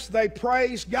 Nevertheless, they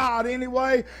praised God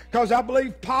anyway, because I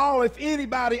believe Paul, if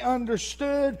anybody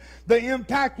understood, the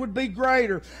impact would be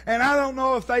greater. And I don't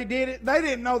know if they did it. They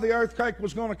didn't know the earthquake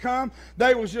was going to come.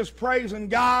 They was just praising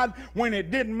God when it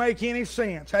didn't make any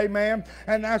sense. Amen.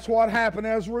 And that's what happened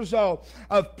as a result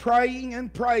of praying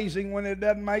and praising when it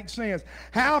doesn't make sense.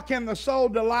 How can the soul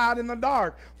delight in the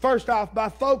dark? First off, by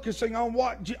focusing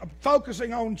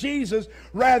on Jesus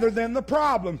rather than the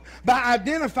problem. By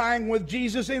identifying with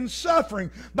Jesus in suffering.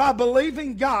 By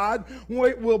believing God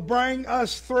will bring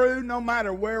us through no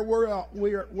matter where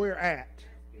we're at.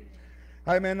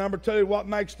 Amen. Number two, what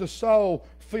makes the soul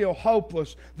feel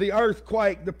hopeless? The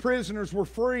earthquake, the prisoners were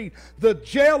freed. The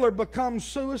jailer becomes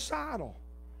suicidal.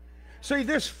 See,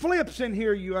 this flips in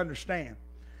here, you understand.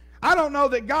 I don't know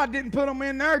that God didn't put them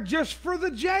in there just for the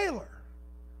jailer.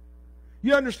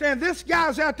 You understand? This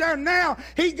guy's out there now.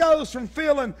 He goes from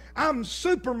feeling, I'm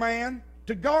Superman,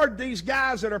 to guard these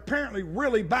guys that are apparently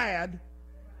really bad,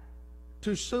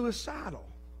 to suicidal.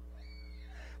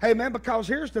 Hey, man, because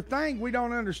here's the thing we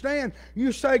don't understand.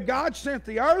 You say God sent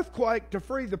the earthquake to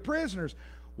free the prisoners.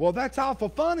 Well, that's awful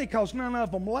funny because none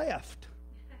of them left.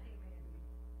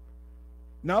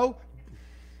 No,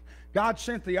 God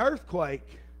sent the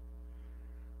earthquake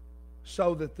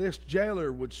so that this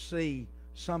jailer would see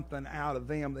something out of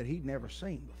them that he'd never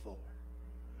seen before.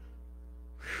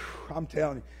 Whew, I'm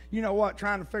telling you. You know what?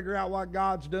 Trying to figure out what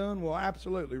God's doing will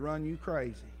absolutely run you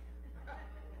crazy.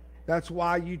 That's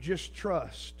why you just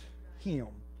trust Him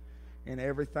in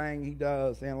everything He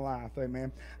does in life.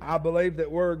 Amen. I believe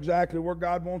that we're exactly where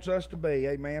God wants us to be.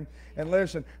 Amen. And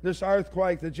listen, this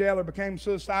earthquake, the jailer became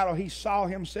suicidal. He saw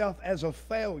himself as a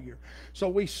failure. So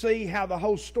we see how the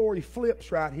whole story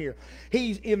flips right here.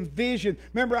 He's envisioned.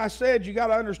 Remember I said you got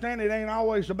to understand it ain't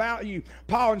always about you.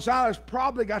 Paul and Silas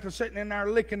probably got to sitting in there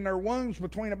licking their wounds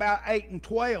between about 8 and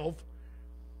 12.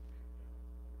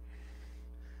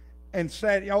 And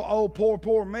said, oh,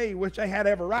 poor me, which they had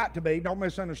every right to be. Don't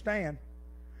misunderstand.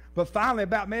 But finally,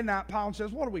 about midnight, Paul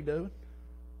says, what are we doing?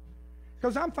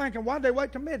 Because I'm thinking, why'd they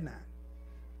wait till midnight?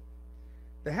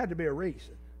 There had to be a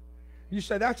reason. You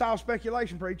say, that's all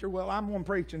speculation, preacher. Well, I'm one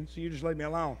preaching, so you just leave me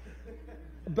alone.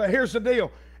 But here's the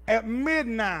deal. At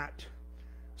midnight,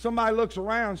 somebody looks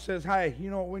around and says, hey, you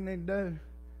know what we need to do?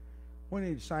 We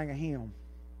need to sing a hymn.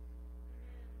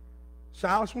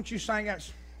 Silas, won't you sing that?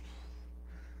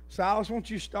 Silas, won't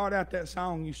you start out that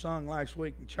song you sung last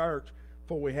week in church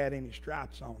before we had any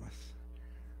stripes on us?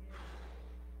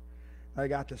 They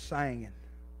got to singing.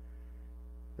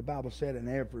 The Bible said, and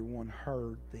everyone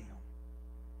heard them.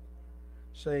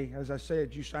 See, as I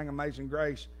said, you sang Amazing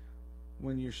Grace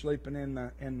when you're sleeping in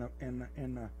the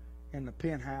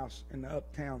penthouse in the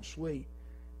uptown suite.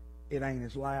 It ain't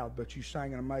as loud, but you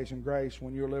sang an Amazing Grace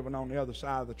when you're living on the other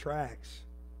side of the tracks.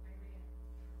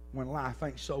 When life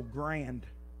ain't so grand.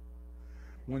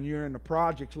 When you're in the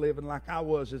projects living like I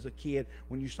was as a kid,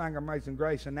 when you sang Amazing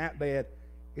Grace in that bed,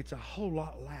 it's a whole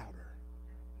lot louder.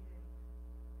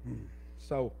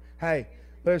 So, hey,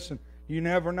 listen, you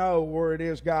never know where it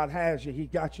is God has you. He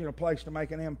got you in a place to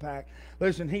make an impact.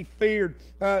 Listen, he feared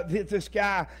this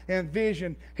guy,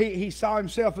 envisioned, he saw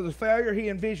himself as a failure. He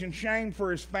envisioned shame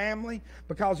for his family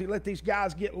because he let these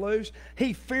guys get loose.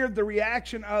 He feared the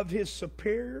reaction of his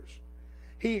superiors.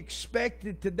 He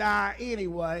expected to die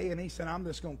anyway, and he said, I'm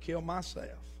just going to kill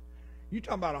myself. You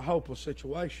talking about a hopeless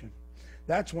situation.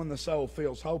 That's when the soul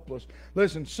feels hopeless.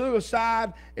 Listen,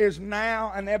 suicide is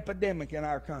now an epidemic in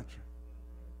our country.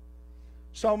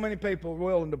 So many people are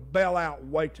willing to bail out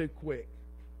way too quick.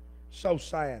 So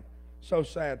sad. So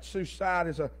sad. Suicide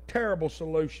is a terrible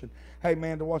solution, hey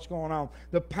man, to what's going on.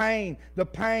 The pain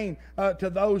to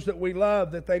those that we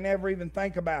love that they never even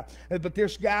think about. But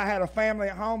this guy had a family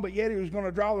at home, but yet he was going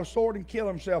to draw the sword and kill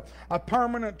himself. A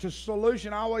permanent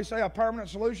solution, I always say a permanent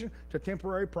solution to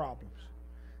temporary problems.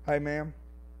 Hey man.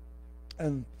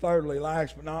 And thirdly,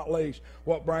 last but not least,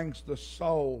 what brings the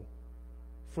soul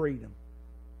freedom.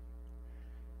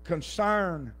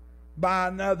 Concern by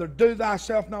another. Do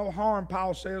thyself no harm,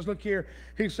 Paul says. Look here.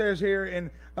 He says here in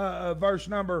verse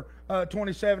number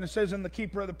 27, it says, and the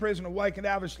keeper of the prison awakened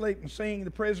out of his sleep, and seeing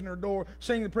the prison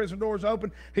doors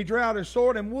open, he drew out his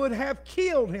sword and would have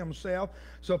killed himself,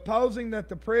 supposing that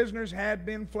the prisoners had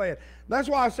been fled. That's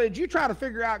why I said, you try to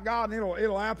figure out God, and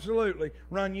it'll absolutely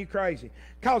run you crazy.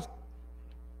 Because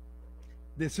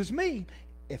this is me.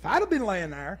 If I'd have been laying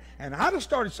there and I'd have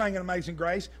started singing Amazing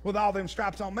Grace with all them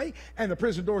stripes on me and the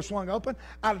prison door swung open,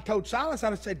 I'd have told Silas, I'd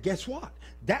have said, guess what?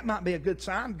 That might be a good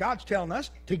sign. God's telling us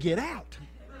to get out.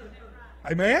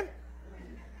 Amen?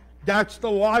 That's the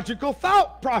logical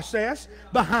thought process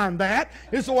behind that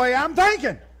is the way I'm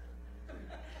thinking.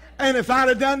 And if I'd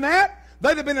have done that,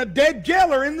 they'd have been a dead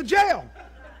jailer in the jail.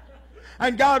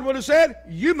 And God would have said,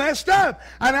 you messed up.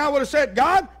 And I would have said,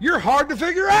 God, you're hard to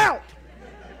figure out.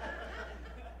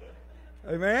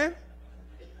 Amen?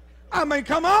 I mean,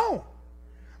 come on.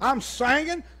 I'm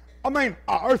singing. I mean,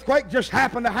 an earthquake just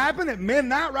happened to happen at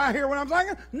midnight right here when I'm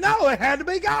singing. No, it had to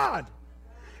be God.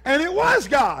 And it was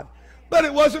God. But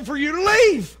it wasn't for you to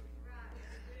leave.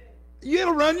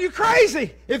 It'll run you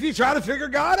crazy if you try to figure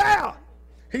God out.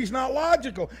 He's not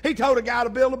logical. He told a guy to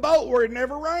build a boat where it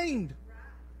never rained.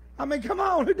 I mean, come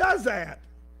on. Who does that?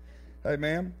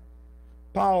 Amen.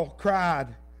 Paul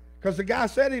cried. Because the guy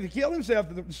said he'd kill himself,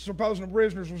 supposing the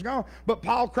prisoners was gone. But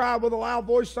Paul cried with a loud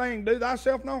voice, saying, do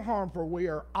thyself no harm, for we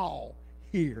are all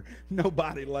here.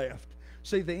 Nobody left.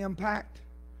 See the impact?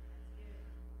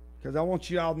 Because I want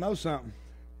you all to know something.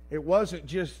 It wasn't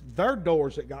just their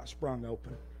doors that got sprung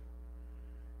open.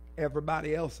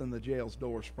 Everybody else in the jail's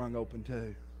doors sprung open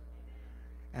too.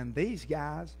 And these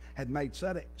guys had made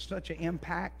such an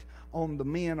impact on the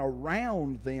men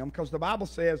around them, because the Bible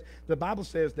says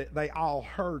that they all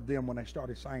heard them when they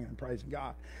started singing and praising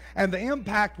God. And the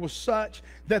impact was such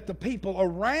that the people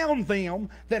around them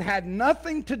that had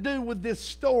nothing to do with this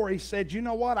story said, you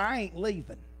know what, I ain't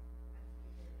leaving.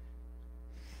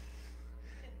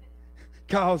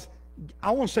 Because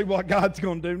I want to see what God's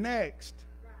going to do next.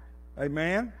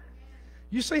 Amen.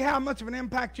 You see how much of an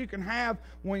impact you can have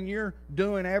when you're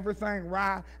doing everything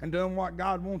right and doing what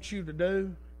God wants you to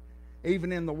do?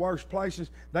 Even in the worst places,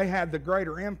 they had the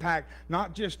greater impact,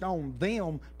 not just on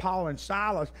them, Paul and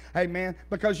Silas. Amen.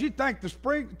 Because you'd think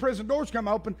the prison doors come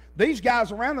open, these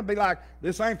guys around them be like,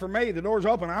 this ain't for me, the door's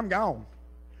open, I'm gone.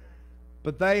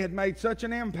 But they had made such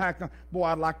an impact on, boy,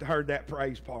 I'd like to heard that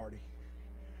praise party.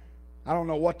 I don't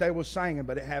know what they was singing,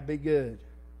 but it had to be good.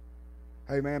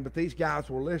 Amen. But these guys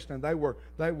were listening. They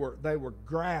were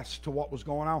grasped to what was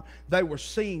going on. They were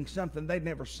seeing something they'd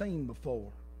never seen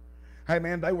before.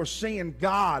 Amen. They were seeing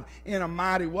God in a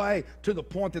mighty way to the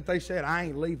point that they said, I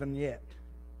ain't leaving yet.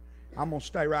 I'm gonna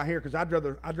stay right here because I'd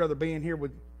rather be in here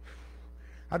with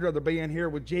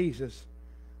Jesus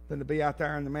than to be out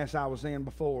there in the mess I was in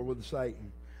before with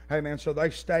Satan. Amen. So they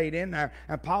stayed in there.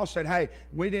 And Paul said, hey,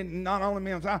 we didn't, not only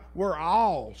me, we're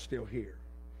all still here.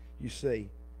 You see.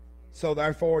 So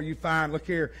therefore you find, look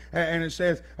here, and it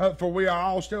says, for we are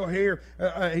all still here.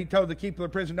 He told the keeper of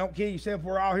the prison, don't kill yourself,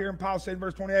 we're all here. And Paul said in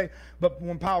verse 28, but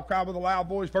when Paul cried with a loud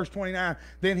voice, verse 29,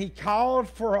 then he called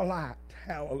for a light.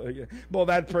 Hallelujah. Boy,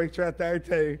 that preached right there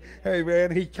too.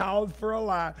 Amen. He called for a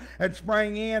light and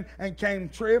sprang in and came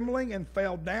trembling and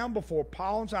fell down before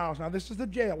Paul and Silas. Now this is the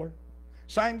jailer.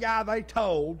 Same guy they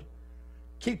told,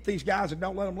 keep these guys and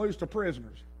don't let them loose to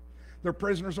prisoners. They're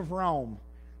prisoners of Rome.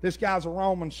 This guy's a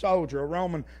Roman soldier, a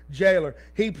Roman jailer.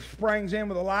 He springs in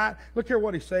with a light. Look here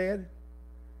what he said.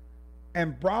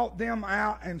 And brought them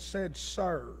out and said,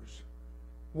 sirs,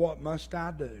 what must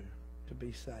I do to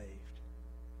be saved?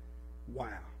 Wow.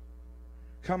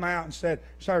 Come out and said,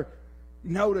 sir,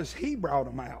 notice he brought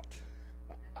them out.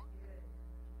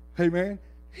 Amen.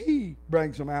 He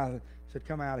brings them out and said,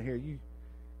 come out of here.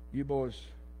 You boys,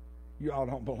 you all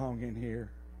don't belong in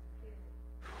here.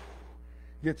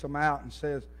 Gets them out and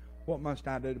says, what must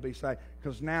I do to be saved?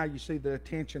 Because now you see the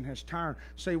attention has turned.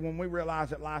 See, when we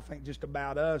realize that life ain't just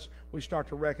about us, we start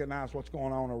to recognize what's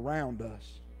going on around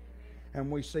us. And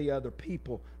we see other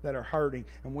people that are hurting.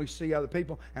 And we see other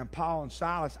people. And Paul and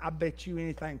Silas, I bet you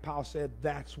anything Paul said,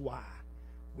 that's why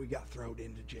we got thrown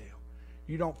into jail.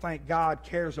 You don't think God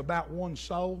cares about one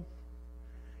soul?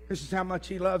 This is how much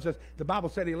he loves us. The Bible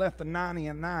said he left the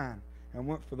 99 and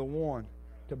went for the one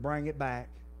to bring it back.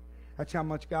 That's how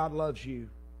much God loves you.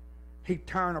 He'd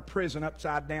turn a prison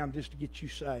upside down just to get you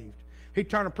saved. He'd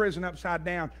turn a prison upside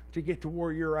down to get to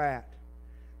where you're at.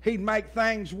 He'd make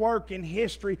things work in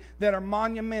history that are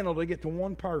monumental to get to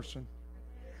one person.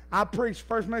 I preached,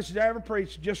 first message I ever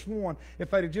preached, just one.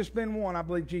 If it had just been one, I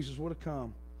believe Jesus would have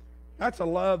come. That's a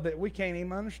love that we can't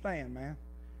even understand, man.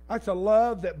 That's a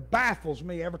love that baffles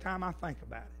me every time I think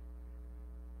about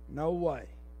it. No way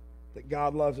that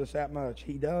God loves us that much.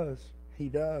 He does. He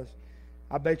does.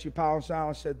 I bet you Paul and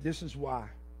Silas said, this is why.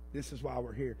 This is why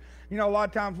we're here. You know, a lot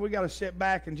of times we got to sit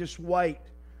back and just wait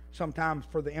sometimes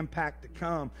for the impact to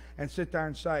come and sit there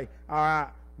and say, all right,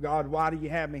 God, why do you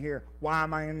have me here? Why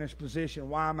am I in this position?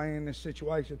 Why am I in this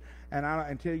situation? And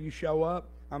until you show up,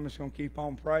 I'm just going to keep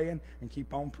on praying and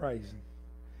keep on praising.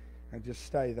 And just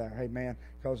stay there. Amen.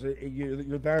 Because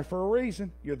you're there for a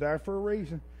reason. You're there for a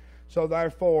reason. So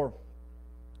therefore,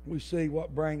 we see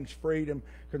what brings freedom.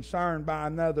 Concerned by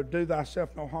another, do thyself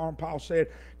no harm. Paul said,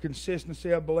 consistency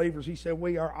of believers. He said,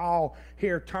 we are all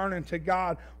here turning to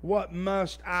God. What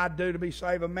must I do to be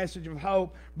saved? A message of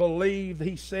hope. Believe,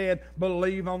 he said,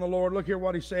 believe on the Lord. Look here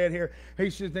what he said here. He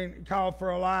said, then call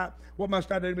for a light. What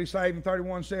must I do to be saved? And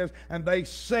 31 says, and they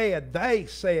said,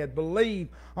 believe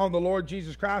on the Lord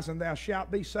Jesus Christ, and thou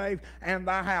shalt be saved, and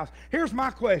thy house. Here's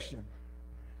my question.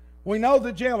 We know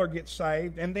the jailer gets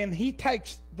saved, and then he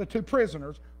takes the two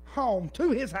prisoners home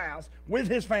to his house with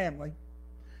his family.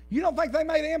 You don't think they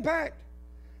made an impact?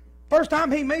 First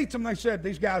time he meets them, they said,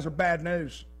 these guys are bad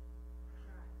news.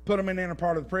 Put them in the inner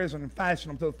part of the prison and fasten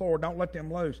them to the floor. Don't let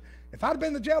them loose. If I'd have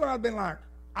been the jailer,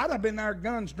 I'd have been there,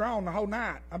 guns drawn the whole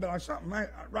night. I'd be like, something ain't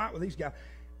right with these guys.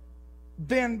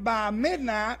 Then by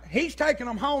midnight, he's taking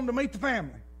them home to meet the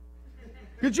family.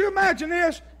 Could you imagine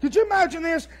this? Could you imagine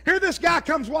this? Here this guy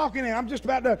comes walking in. I'm just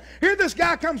about done. Here this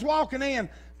guy comes walking in,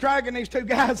 dragging these two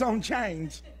guys on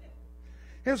chains.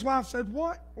 His wife said,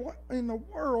 what in the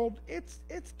world? It's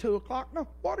 2 o'clock. No,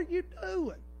 what are you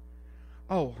doing?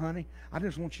 Oh, honey, I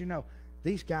just want you to know,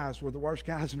 these guys were the worst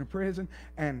guys in the prison,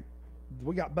 and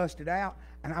we got busted out,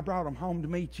 and I brought them home to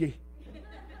meet you.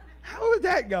 How would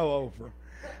that go over?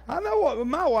 I know what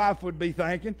my wife would be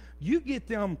thinking. You get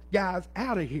them guys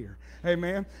out of here.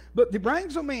 Amen. But he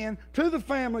brings them in to the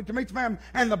family, to meet the family.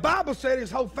 And the Bible said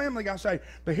his whole family got saved.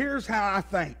 But here's how I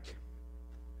think.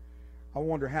 I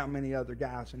wonder how many other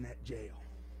guys in that jail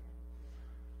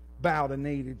bowed a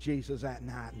knee to Jesus that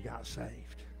night and got saved.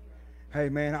 Hey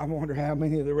man, I wonder how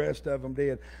many of the rest of them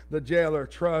did. The jailer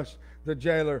trust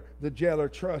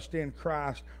in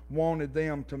Christ, wanted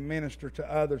them to minister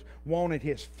to others, wanted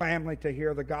his family to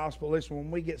hear the gospel. Listen,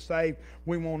 when we get saved,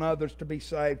 we want others to be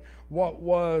saved. What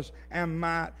was and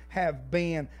might have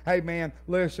been. Hey man,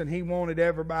 listen, he wanted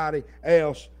everybody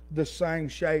else the same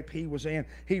shape he was in.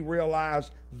 He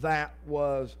realized that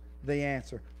was the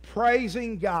answer.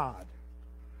 Praising God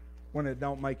when it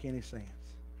don't make any sense.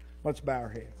 Let's bow our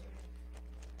heads.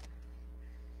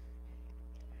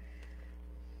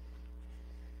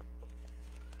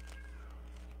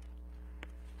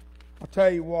 I'll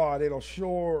tell you what, it'll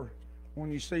sure,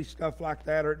 when you see stuff like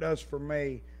that, or it does for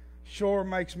me, sure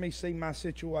makes me see my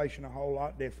situation a whole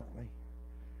lot differently.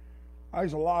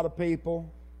 There's a lot of people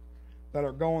that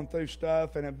are going through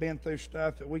stuff and have been through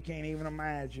stuff that we can't even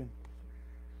imagine.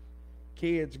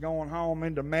 Kids going home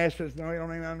into messes that we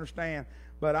don't even understand.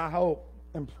 But I hope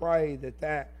and pray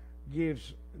that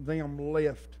gives them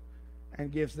lift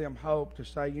and gives them hope to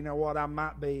say, you know what, I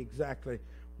might be exactly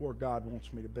where God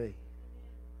wants me to be.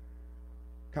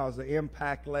 Because the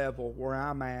impact level where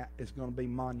I'm at is going to be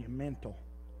monumental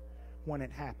when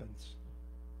it happens.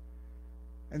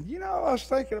 And you know, I was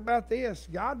thinking about this.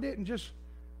 God didn't just,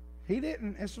 He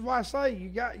didn't. This is why I say we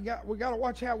got to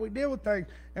watch how we deal with things,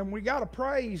 and we got to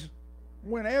praise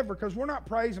whenever, because we're not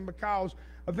praising because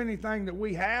of anything that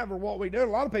we have or what we do. A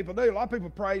lot of people do. A lot of people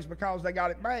praise because they got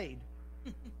it made.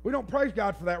 We don't praise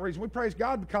God for that reason. We praise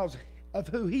God because of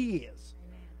who He is.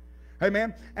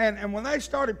 Amen. And when they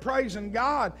started praising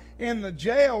God in the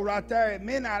jail right there at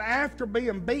midnight after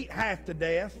being beat half to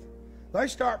death, they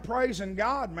start praising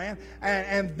God, man.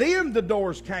 And then the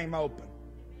doors came open.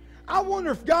 I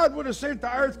wonder if God would have sent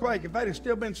the earthquake if they'd have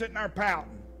still been sitting there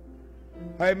pouting.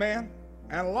 Amen.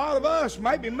 And a lot of us,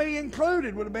 maybe me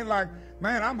included, would have been like,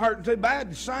 man, I'm hurting too bad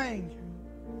to sing.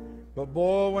 But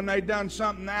boy, when they done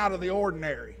something out of the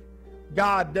ordinary,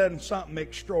 God done something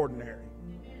extraordinary.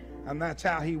 And that's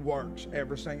how He works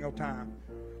every single time.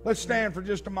 Let's stand for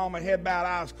just a moment, head bowed,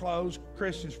 eyes closed.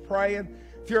 Christians praying.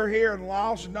 If you're here and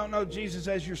lost and don't know Jesus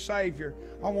as your Savior,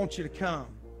 I want you to come.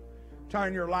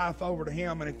 Turn your life over to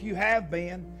Him. And if you have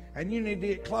been and you need to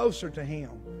get closer to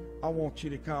Him, I want you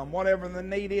to come. Whatever the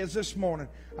need is this morning,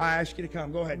 I ask you to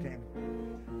come. Go ahead, Tammy.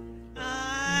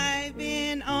 I've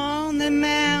been on the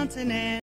mountain and